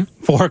 Okay,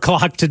 4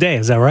 o'clock today.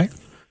 Is that right?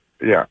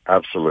 Yeah,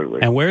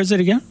 absolutely. And where is it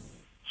again?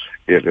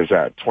 It is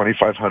at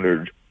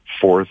 2500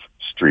 4th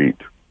Street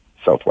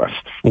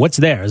Southwest. What's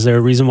there? Is there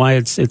a reason why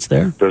it's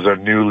there? There's a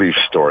New Leaf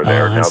store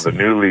there. Now, the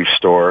New Leaf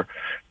store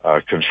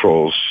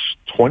controls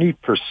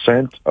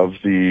 20% of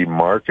the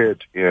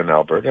market in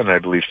Alberta, and I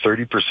believe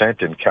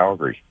 30% in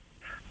Calgary.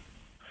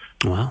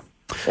 Wow.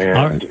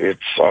 And it's,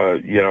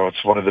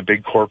 it's one of the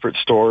big corporate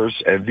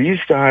stores. And these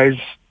guys,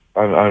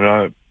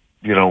 I'm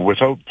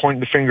without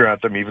pointing the finger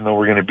at them, even though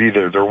we're going to be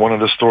there, they're one of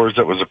the stores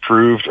that was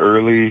approved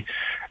early.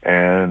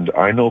 And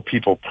I know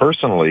people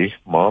personally,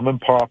 mom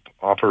and pop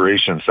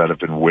operations that have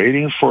been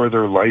waiting for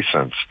their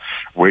license,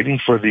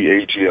 waiting for the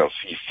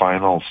AGLC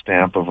final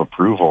stamp of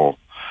approval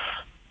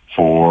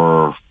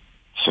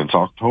since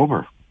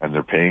October. And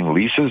they're paying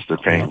leases, they're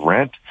paying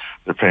rent,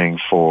 they're paying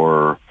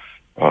for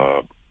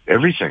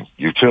everything,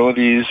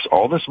 utilities,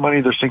 all this money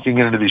they're sinking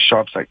into these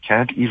shops that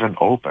can't even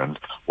open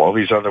while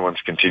these other ones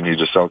continue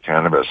to sell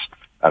cannabis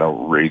at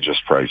outrageous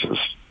prices.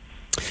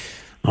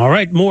 All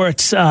right, more at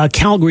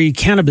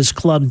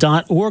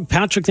CalgaryCannabisClub.org.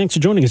 Patrick, thanks for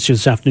joining us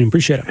this afternoon.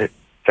 Appreciate it. Hey,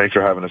 thanks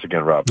for having us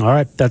again, Rob. All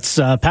right, that's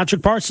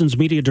Patrick Parsons,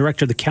 Media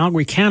Director of the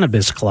Calgary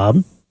Cannabis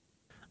Club.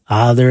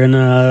 They're in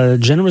a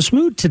generous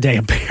mood today,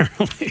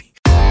 apparently.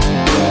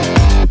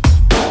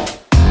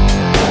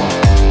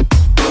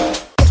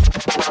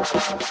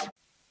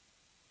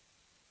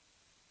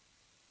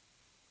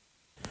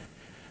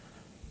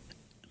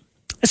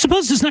 I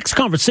suppose this next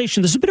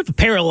conversation, there's a bit of a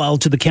parallel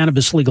to the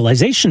cannabis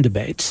legalization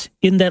debate,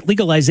 in that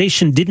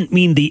legalization didn't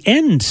mean the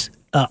end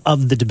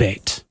of the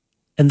debate,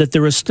 and that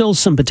there are still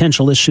some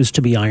potential issues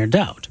to be ironed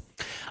out.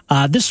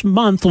 This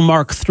month will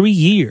mark 3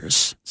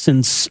 years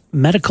since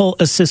medical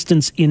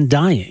assistance in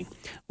dying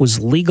was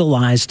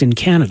legalized in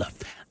Canada.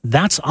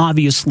 That's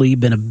obviously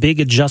been a big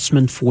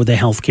adjustment for the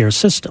healthcare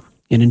system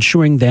in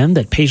ensuring then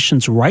that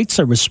patients' rights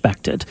are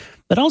respected,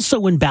 but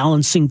also in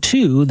balancing,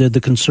 too, the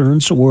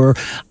concerns or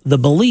the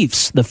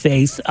beliefs, the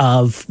faith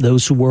of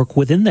those who work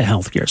within the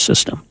healthcare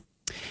system.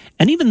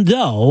 And even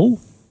though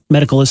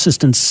medical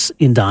assistance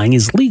in dying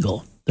is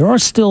legal, there are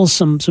still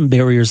some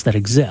barriers that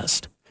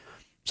exist.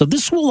 So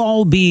this will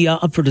all be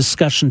up for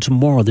discussion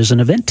tomorrow. There's an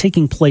event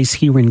taking place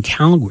here in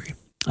Calgary,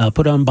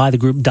 put on by the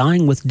group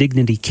Dying with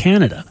Dignity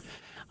Canada.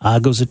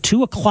 Goes at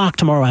 2 o'clock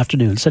tomorrow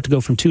afternoon, set to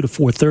go from 2 to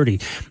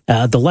 4:30.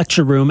 The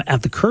lecture room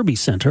at the Kirby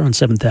Centre on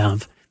 7th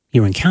Ave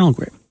here in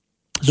Calgary.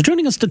 So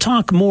joining us to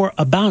talk more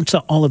about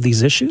all of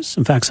these issues,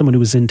 in fact, someone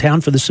who is in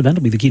town for this event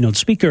will be the keynote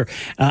speaker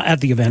at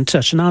the event.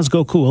 Shanaz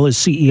Gokul is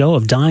CEO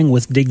of Dying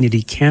with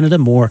Dignity Canada.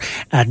 More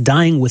at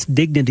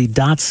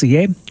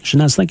dyingwithdignity.ca.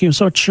 Shanaz, thank you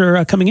so much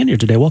for coming in here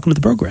today. Welcome to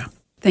the program.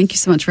 Thank you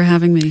so much for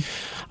having me.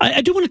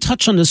 I do want to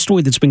touch on this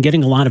story that's been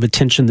getting a lot of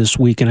attention this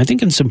week, and I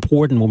think it's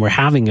important when we're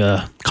having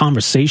a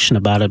conversation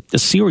about a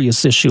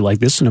serious issue like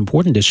this, an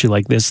important issue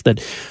like this,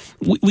 that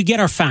we get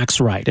our facts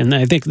right. And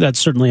I think that's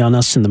certainly on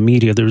us in the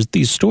media. There's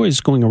these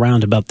stories going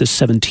around about this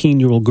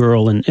 17-year-old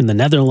girl in the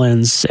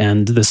Netherlands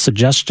and the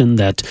suggestion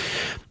that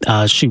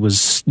she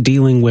was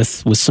dealing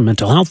with some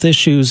mental health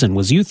issues and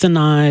was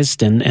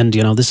euthanized. And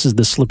this is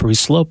the slippery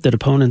slope that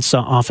opponents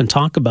often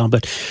talk about.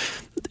 But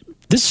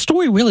this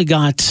story really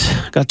got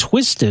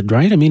twisted,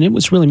 right? I mean, it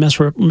was really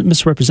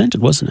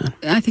misrepresented, wasn't it?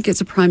 I think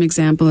it's a prime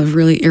example of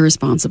really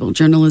irresponsible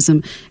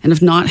journalism and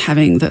of not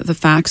having the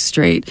facts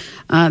straight.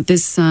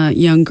 This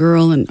young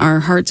girl, and our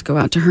hearts go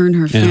out to her and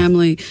her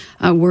family,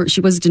 she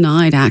was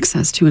denied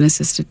access to an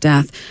assisted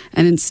death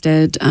and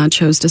instead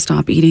chose to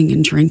stop eating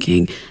and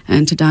drinking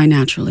and to die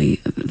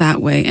naturally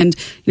that way. And,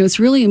 it's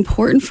really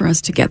important for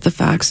us to get the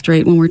facts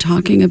straight when we're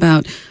talking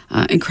about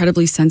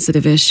incredibly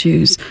sensitive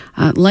issues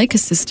like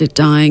assisted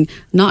dying.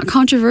 Not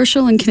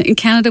controversial. In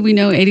Canada, we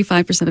know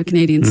 85% of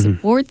Canadians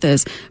support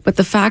this, but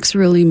the facts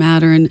really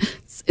matter. And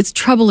it's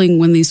troubling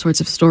when these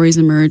sorts of stories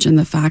emerge and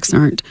the facts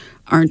aren't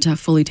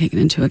fully taken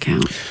into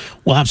account.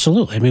 Well,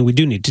 absolutely. I mean, we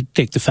do need to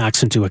take the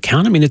facts into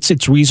account. I mean,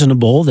 it's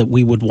reasonable that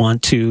we would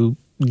want to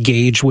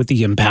gauge what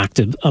the impact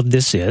of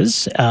this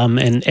is,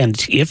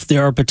 and if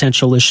there are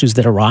potential issues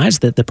that arise,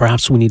 that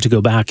perhaps we need to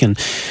go back and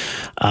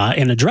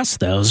address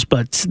those.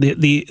 But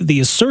the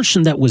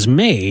assertion that was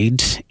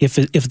made, if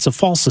it's a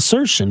false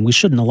assertion, we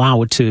shouldn't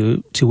allow it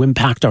to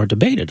impact our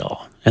debate at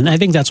all. And I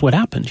think that's what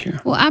happened here.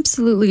 Well,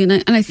 absolutely,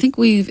 and I think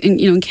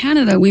in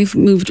Canada we've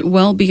moved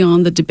well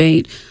beyond the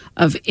debate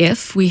of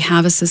if we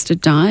have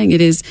assisted dying. It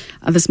is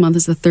this month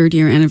is the 3rd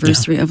year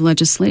anniversary of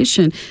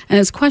legislation, and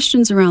it's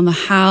questions around the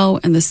how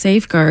and the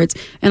safeguards.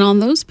 And on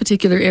those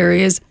particular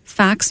areas,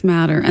 facts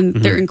matter, and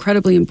they're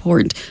incredibly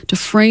important to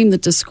frame the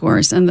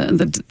discourse and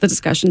the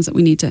discussions that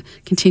we need to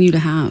continue to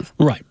have.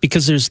 Right,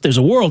 because there's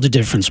a world of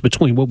difference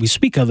between what we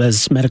speak of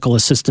as medical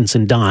assistance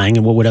in dying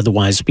and what would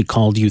otherwise be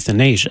called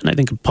euthanasia. And I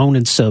think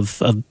opponents of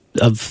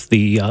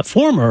the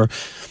former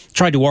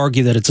tried to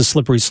argue that it's a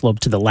slippery slope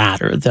to the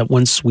latter, that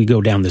once we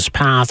go down this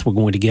path, we're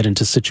going to get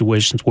into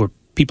situations where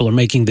people are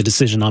making the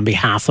decision on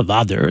behalf of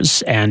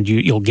others, and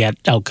you'll get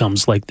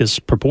outcomes like this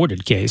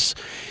purported case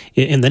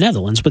in the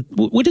Netherlands. But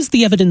what does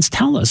the evidence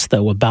tell us,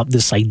 though, about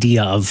this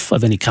idea of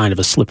any kind of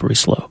a slippery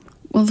slope?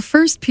 Well, the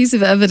first piece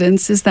of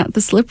evidence is that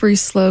the slippery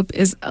slope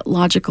is a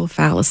logical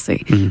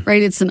fallacy,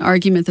 right? It's an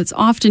argument that's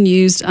often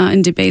used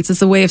in debates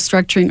as a way of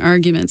structuring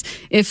arguments.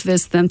 If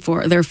this, then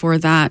therefore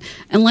that.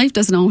 And life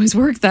doesn't always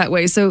work that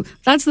way. So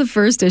that's the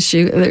first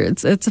issue.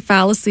 It's a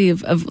fallacy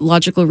of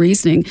logical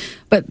reasoning.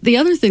 But the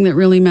other thing that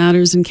really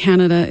matters in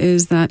Canada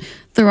is that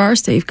there are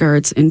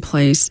safeguards in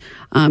place.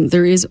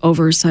 There is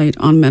oversight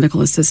on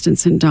medical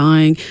assistance in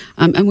dying.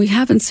 And we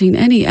haven't seen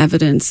any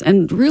evidence,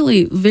 and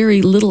really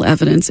very little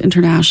evidence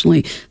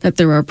internationally, that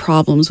there are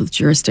problems with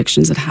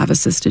jurisdictions that have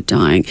assisted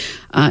dying.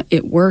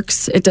 It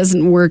works. It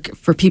doesn't work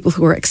for people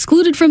who are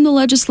excluded from the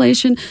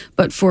legislation,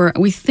 but for,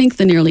 we think,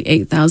 the nearly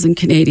 8,000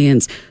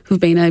 Canadians who've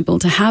been able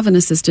to have an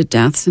assisted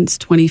death since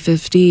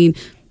 2015,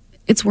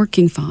 it's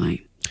working fine.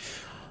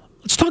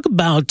 Let's talk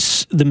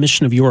about the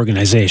mission of your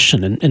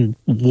organization and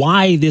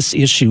why this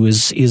issue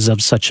is of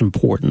such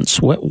importance.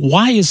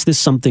 Why is this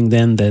something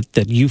then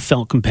that you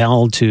felt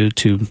compelled to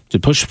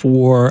push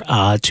for,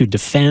 to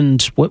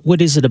defend?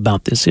 What is it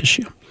about this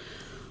issue?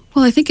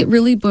 Well, I think it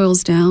really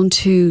boils down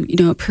to,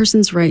 a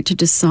person's right to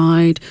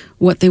decide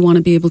what they want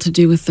to be able to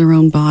do with their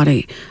own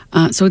body.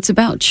 So it's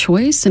about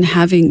choice and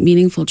having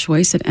meaningful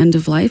choice at end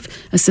of life.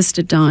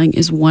 Assisted dying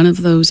is one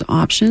of those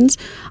options.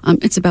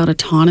 It's about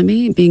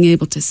autonomy, being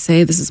able to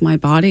say, this is my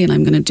body and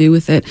I'm going to do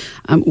with it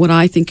what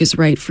I think is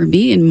right for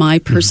me in my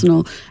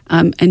personal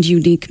and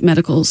unique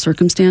medical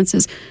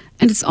circumstances.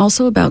 And it's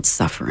also about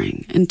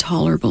suffering,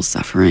 intolerable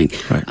suffering,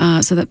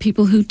 right. So that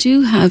people who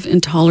do have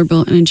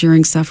intolerable and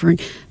enduring suffering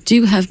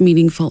do have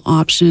meaningful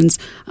options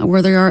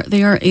where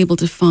they are able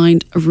to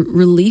find a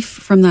relief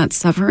from that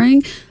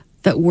suffering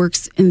that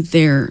works in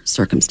their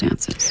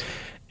circumstances.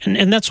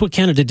 And that's what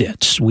Canada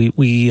did.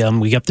 We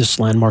got this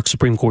landmark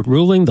Supreme Court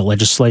ruling. The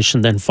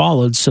legislation then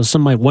followed. So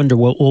some might wonder,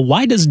 well,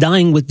 why does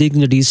dying with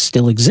dignity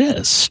still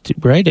exist?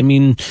 Right? I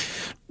mean,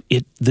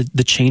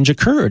 the change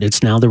occurred.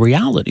 It's now the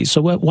reality.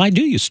 So why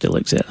do you still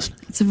exist?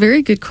 It's a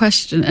very good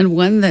question, and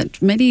one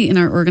that many in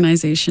our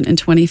organization in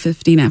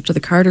 2015, after the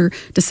Carter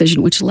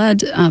decision, which led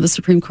the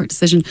Supreme Court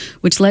decision,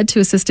 which led to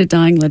assisted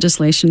dying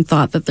legislation,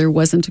 thought that there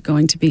wasn't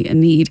going to be a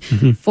need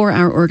for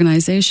our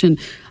organization.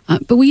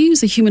 But we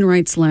use a human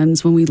rights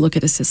lens when we look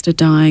at assisted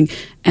dying.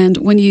 And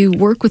when you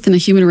work within a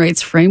human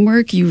rights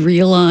framework, you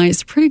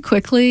realize pretty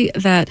quickly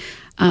that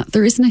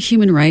there isn't a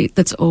human right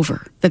that's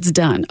over, that's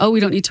done. Oh, we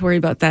don't need to worry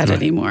about that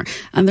anymore.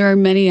 And there are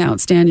many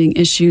outstanding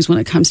issues when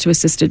it comes to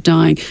assisted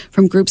dying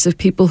from groups of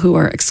people who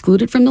are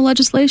excluded from the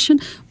legislation,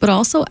 but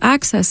also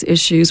access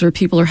issues where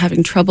people are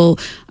having trouble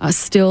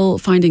still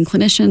finding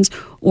clinicians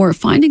or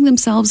finding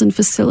themselves in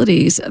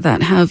facilities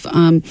that have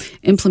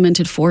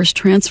implemented forced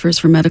transfers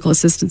for medical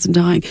assistance in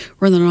dying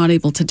where they're not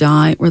able to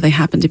die, where they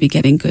happen to be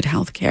getting good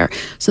health care.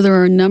 So there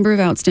are a number of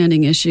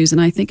outstanding issues,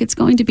 and I think it's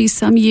going to be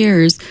some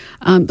years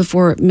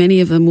before many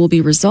of them will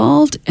be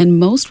resolved, and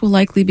most will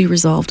likely be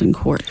resolved in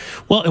court.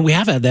 Well, and we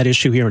have had that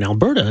issue here in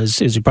Alberta,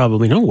 as you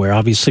probably know, where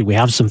obviously we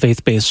have some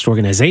faith-based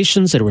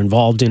organizations that are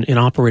involved in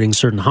operating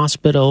certain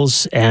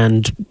hospitals,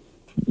 and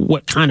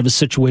what kind of a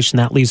situation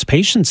that leaves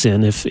patients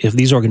in if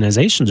these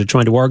organizations are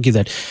trying to argue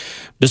that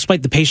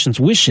despite the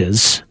patient's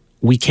wishes,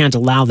 we can't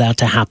allow that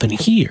to happen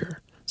here.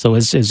 So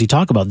as you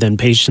talk about then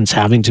patients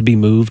having to be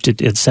moved,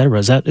 et cetera,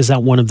 is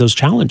that one of those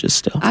challenges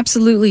still?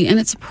 Absolutely. And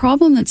it's a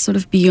problem that's sort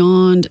of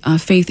beyond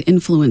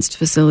faith-influenced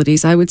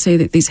facilities. I would say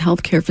that these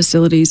healthcare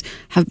facilities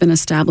have been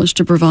established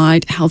to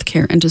provide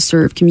healthcare and to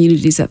serve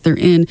communities that they're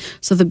in.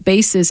 So the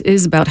basis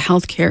is about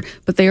healthcare,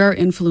 but they are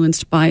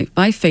influenced by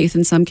faith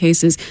in some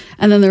cases.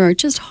 And then there are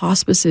just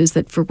hospices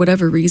that, for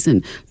whatever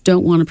reason,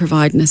 don't want to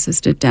provide an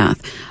assisted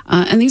death.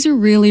 And these are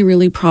really,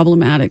 really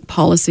problematic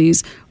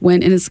policies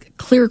and it's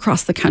clear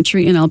across the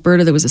country. In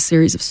Alberta, there was a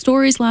series of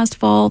stories last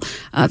fall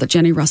that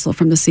Jenny Russell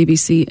from the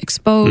CBC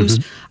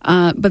exposed.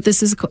 But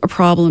this is a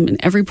problem in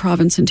every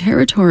province and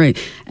territory.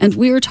 And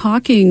we were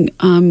talking,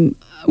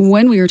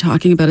 when we were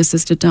talking about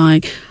assisted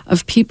dying,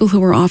 of people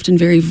who are often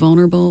very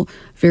vulnerable,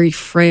 very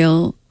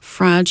frail,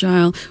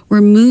 fragile,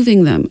 where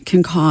moving them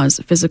can cause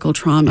physical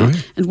trauma.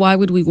 Right. And why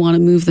would we want to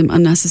move them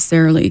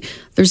unnecessarily?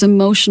 There's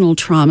emotional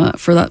trauma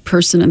for that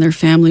person and their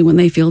family when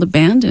they feel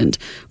abandoned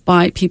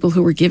by people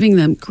who are giving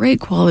them great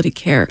quality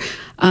care.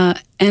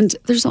 And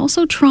there's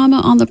also trauma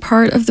on the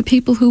part of the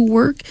people who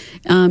work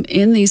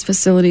in these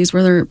facilities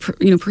where they're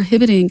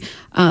prohibiting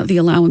the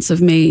allowance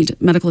of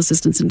medical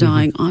assistance in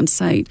dying on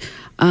site.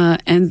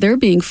 And they're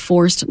being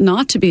forced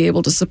not to be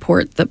able to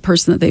support the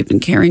person that they've been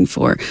caring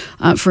for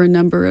a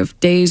number of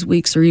days,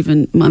 weeks, or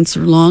even months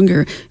or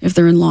longer if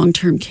they're in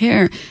long-term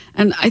care.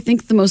 And I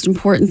think the most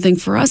important thing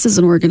for us as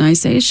an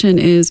organization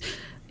is,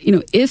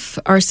 if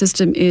our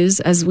system is,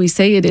 as we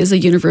say it is, a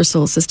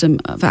universal system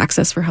of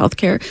access for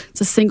healthcare,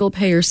 it's a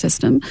single-payer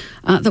system,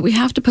 that we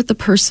have to put the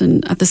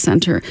person at the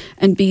center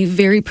and be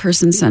very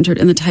person-centered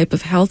in the type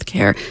of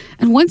healthcare.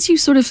 And once you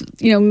sort of,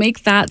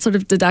 make that sort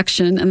of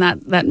deduction and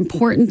that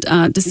important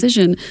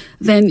decision,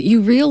 then you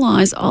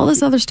realize all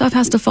this other stuff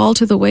has to fall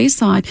to the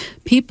wayside.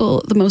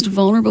 People, the most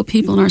vulnerable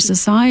people in our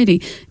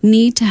society,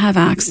 need to have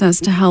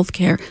access to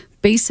healthcare,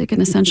 basic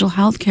and essential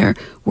health care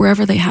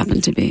wherever they happen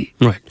to be.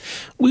 Right.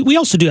 We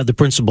also do have the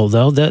principle,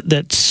 though,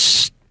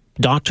 that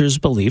doctors'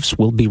 beliefs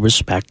will be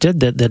respected,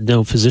 that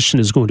no physician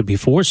is going to be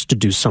forced to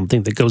do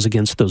something that goes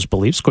against those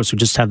beliefs. Of course, we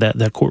just had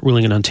that court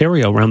ruling in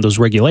Ontario around those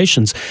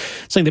regulations,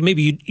 saying that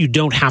maybe you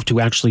don't have to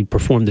actually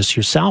perform this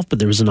yourself, but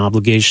there is an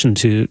obligation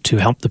to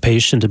help the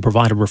patient and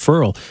provide a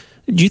referral.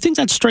 Do you think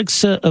that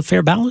strikes a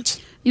fair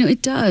balance?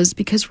 It does,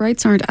 because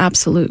rights aren't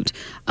absolute.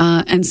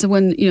 And so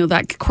when,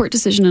 that court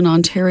decision in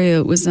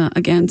Ontario was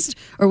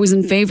was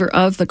in favor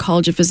of the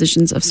College of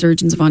Physicians of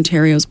Surgeons of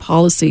Ontario's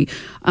policy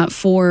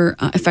for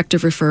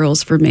effective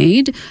referrals for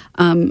MAID.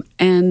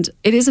 And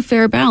it is a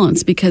fair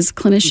balance, because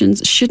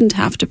clinicians shouldn't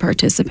have to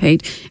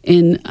participate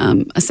in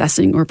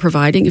assessing or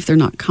providing if they're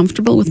not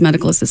comfortable with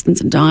medical assistance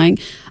in dying.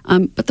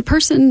 But the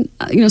person,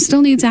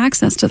 still needs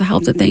access to the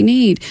help that they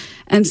need.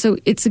 And so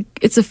it's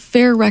a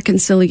fair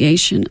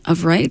reconciliation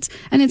of rights.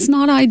 And it's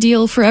not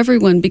ideal for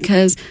everyone,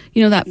 because,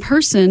 that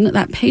person,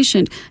 that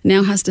patient,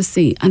 now has to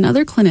see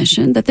another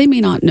clinician that they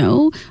may not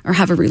know or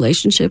have a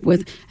relationship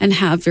with, and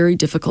have very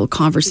difficult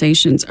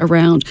conversations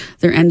around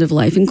their end of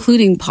life,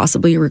 including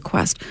possibly a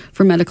request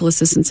for medical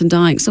assistance in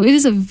dying. So it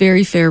is a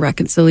very fair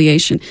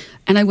reconciliation.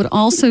 And I would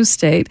also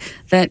state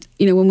that,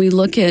 when we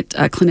look at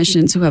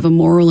clinicians who have a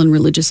moral and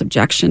religious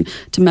objection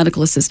to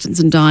medical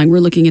assistance in dying, we're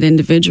looking at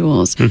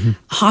individuals. Mm-hmm.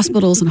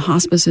 Hospitals and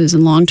hospices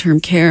and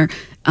long-term care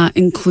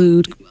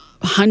include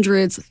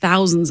hundreds,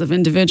 thousands of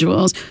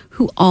individuals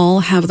who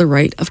all have the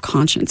right of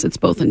conscience. It's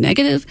both a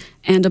negative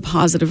and a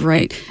positive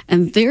right.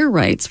 And their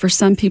rights, for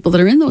some people that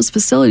are in those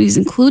facilities,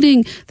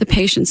 including the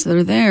patients that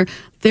are there,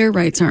 their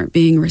rights aren't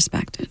being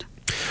respected.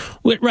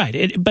 Well, right.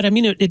 It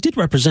did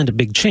represent a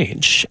big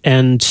change.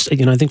 And,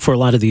 I think for a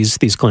lot of these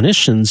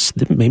clinicians,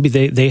 maybe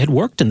they had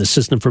worked in the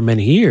system for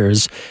many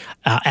years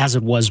as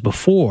it was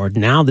before.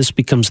 Now this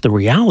becomes the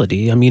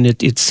reality.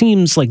 It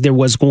seems like there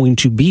was going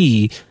to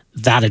be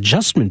that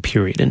adjustment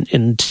period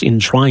in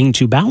trying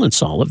to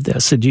balance all of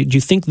this. Do you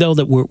think, though,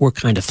 that we're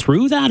kind of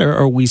through that, or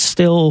are we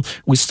still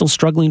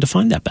struggling to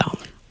find that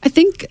balance? I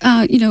think,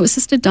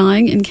 assisted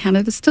dying in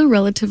Canada is still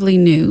relatively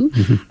new.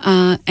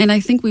 Mm-hmm. And I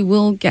think we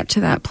will get to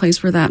that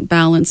place where that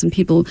balance and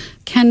people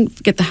can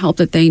get the help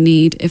that they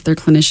need if their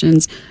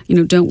clinicians,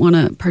 don't want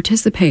to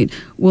participate,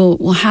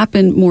 will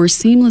happen more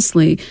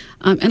seamlessly.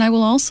 And I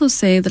will also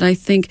say that I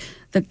think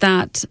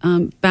that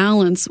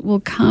balance will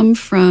come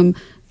from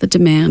the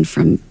demand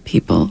from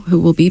people who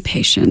will be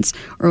patients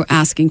or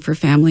asking for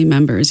family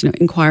members,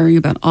 inquiring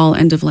about all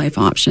end-of-life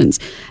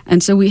options.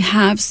 And so we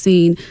have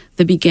seen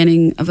the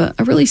beginning of a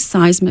really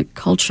seismic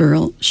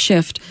cultural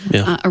shift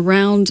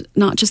around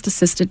not just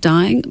assisted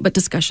dying, but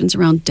discussions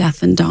around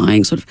death and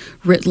dying sort of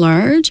writ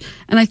large.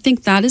 And I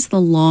think that is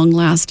the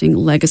long-lasting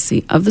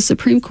legacy of the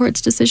Supreme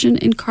Court's decision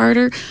in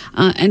Carter.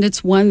 And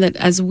it's one that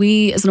as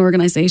an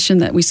organization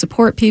that we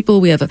support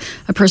people, we have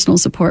a personal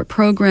support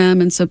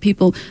program. And so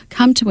people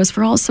come to us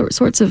for all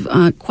sorts of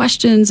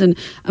questions and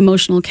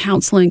emotional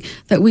counseling,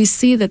 that we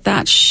see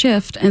that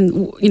shift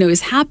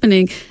is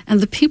happening. And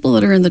the people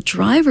that are in the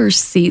driver's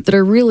seat that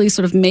are really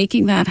sort of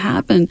making that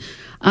happen,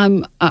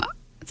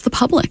 it's the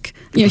public.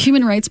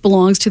 Human rights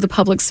belongs to the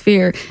public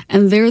sphere,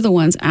 and they're the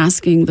ones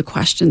asking the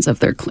questions of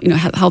their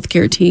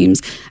healthcare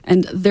teams,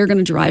 and they're going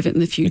to drive it in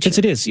the future. Because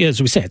it is,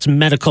 as we say, it's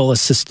medical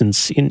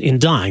assistance in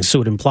dying,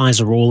 so it implies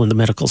a role in the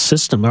medical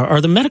system.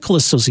 Are the medical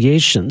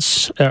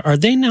associations, are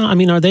they now,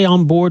 are they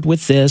on board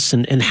with this,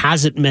 and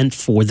has it meant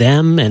for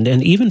them, and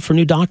even for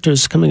new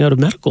doctors coming out of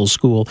medical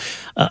school,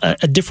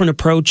 a different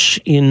approach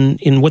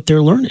in what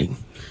they're learning?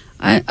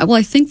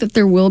 I think that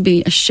there will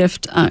be a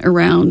shift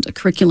around a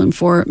curriculum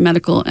for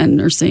medical and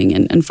nursing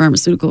and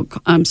pharmaceutical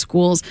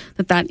schools,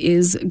 that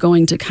is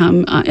going to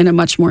come in a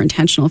much more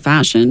intentional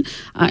fashion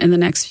in the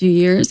next few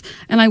years.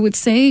 And I would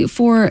say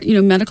for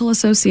medical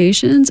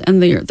associations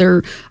and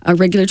their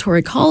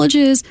regulatory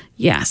colleges,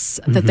 yes,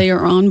 that they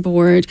are on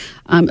board.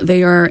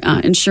 They are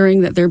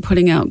ensuring that they're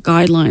putting out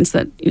guidelines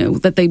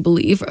that they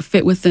believe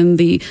fit within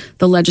the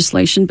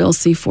legislation, Bill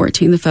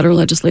C-14, the federal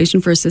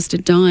legislation for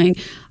assisted dying,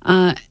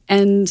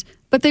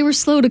 but they were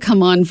slow to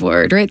come on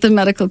board, right? The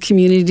medical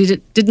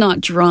community did not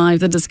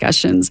drive the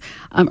discussions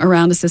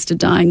around assisted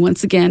dying.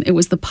 Once again, it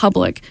was the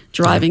public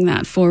driving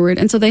that forward.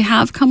 And so they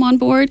have come on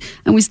board,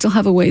 and we still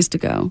have a ways to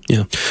go.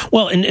 Yeah.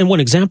 Well, and one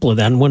example of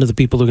that, and one of the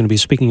people who are going to be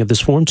speaking at this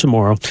forum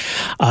tomorrow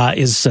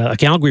is a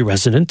Calgary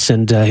resident,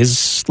 and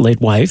his late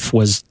wife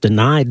was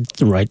denied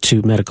the right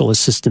to medical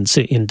assistance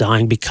in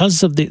dying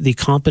because of the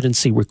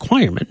competency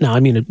requirement. Now, I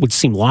mean, it would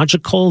seem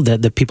logical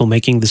that the people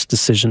making this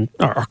decision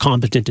are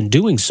competent in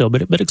doing so,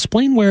 but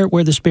explain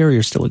where this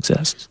barrier still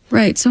exists.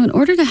 Right. So in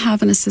order to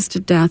have an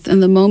assisted death in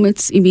the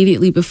moments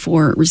immediately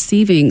before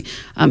receiving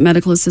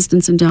medical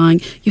assistance in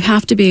dying, you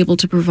have to be able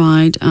to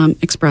provide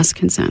express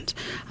consent.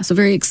 So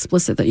very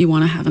explicit that you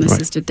want to have an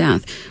assisted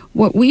death.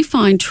 What we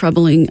find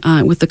troubling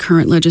with the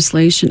current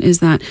legislation is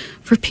that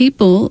for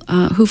people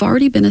who've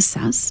already been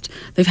assessed,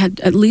 they've had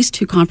at least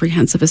 2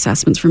 comprehensive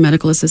assessments for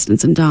medical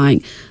assistance in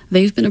dying.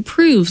 They've been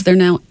approved. They're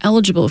now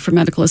eligible for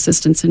medical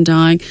assistance in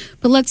dying.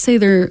 But let's say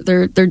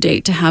their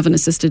date to have an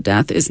assisted death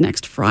is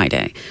next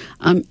Friday.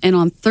 And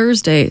on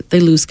Thursday,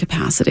 they lose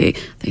capacity.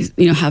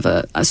 They have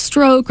a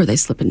stroke, or they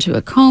slip into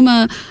a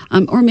coma,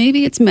 or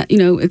maybe it's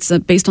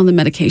based on the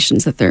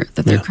medications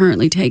that they're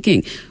currently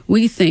taking.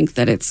 We think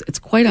that it's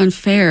quite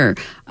unfair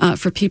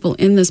for people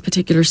in this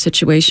particular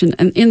situation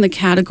and in the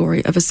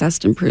category of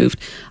assessed improved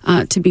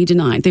to be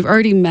denied. They've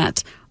already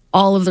met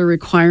all of the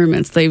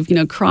requirements. They've,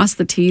 crossed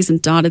the T's and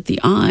dotted the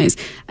I's.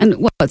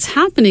 And what's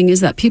happening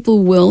is that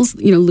people will,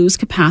 lose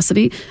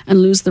capacity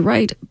and lose the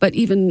right. But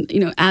even,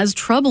 as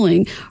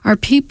troubling are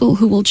people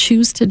who will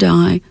choose to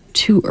die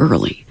too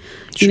early.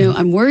 Sure.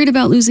 I'm worried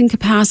about losing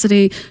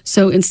capacity.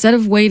 So instead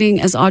of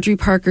waiting, as Audrey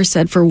Parker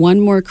said, for one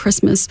more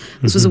Christmas,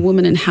 this was a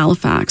woman in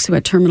Halifax who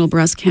had terminal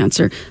breast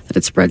cancer that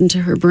had spread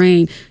into her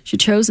brain. She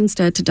chose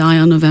instead to die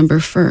on November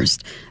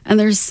 1st. And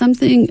there's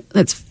something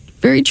that's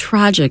very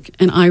tragic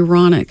and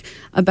ironic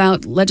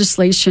about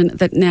legislation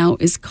that now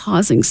is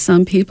causing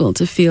some people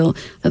to feel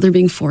that they're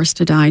being forced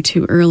to die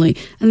too early.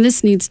 And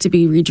this needs to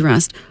be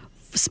redressed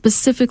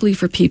specifically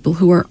for people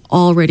who are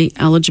already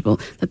eligible,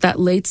 that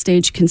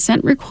late-stage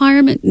consent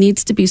requirement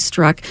needs to be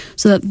struck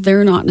so that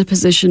they're not in a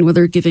position where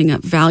they're giving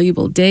up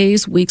valuable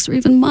days, weeks, or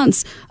even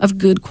months of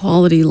good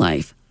quality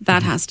life.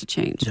 That has to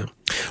change. Yeah.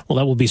 Well,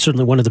 that will be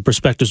certainly one of the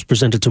perspectives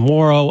presented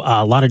tomorrow.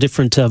 A lot of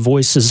different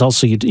voices.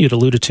 Also, you'd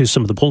alluded to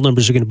some of the poll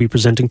numbers you're going to be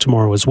presenting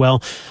tomorrow as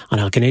well on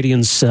how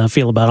Canadians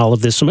feel about all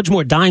of this. So much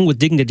more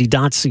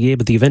dyingwithdignity.ca,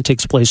 but the event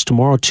takes place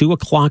tomorrow, 2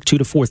 o'clock, 2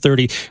 to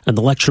 4:30, in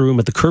the lecture room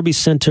at the Kirby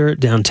Centre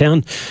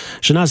downtown.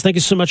 Shahnaz, thank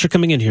you so much for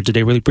coming in here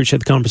today. Really appreciate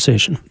the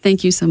conversation.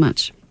 Thank you so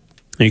much.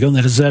 There you go.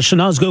 That is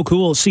Shahnaz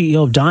Gokul,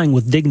 CEO of Dying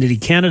with Dignity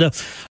Canada.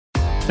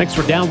 Thanks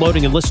for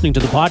downloading and listening to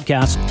the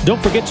podcast.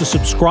 Don't forget to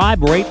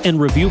subscribe, rate, and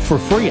review for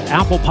free at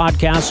Apple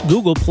Podcasts,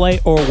 Google Play,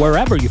 or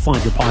wherever you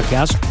find your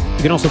podcast.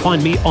 You can also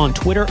find me on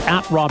Twitter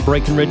at Rob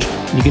Breckenridge.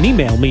 And you can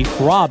email me,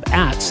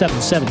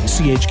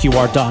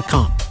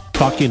 rob@770chqr.com.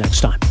 Talk to you next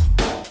time.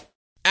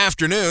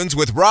 Afternoons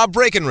with Rob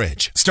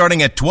Breckenridge,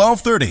 starting at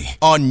 12:30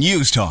 on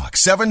News Talk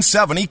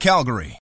 770 Calgary.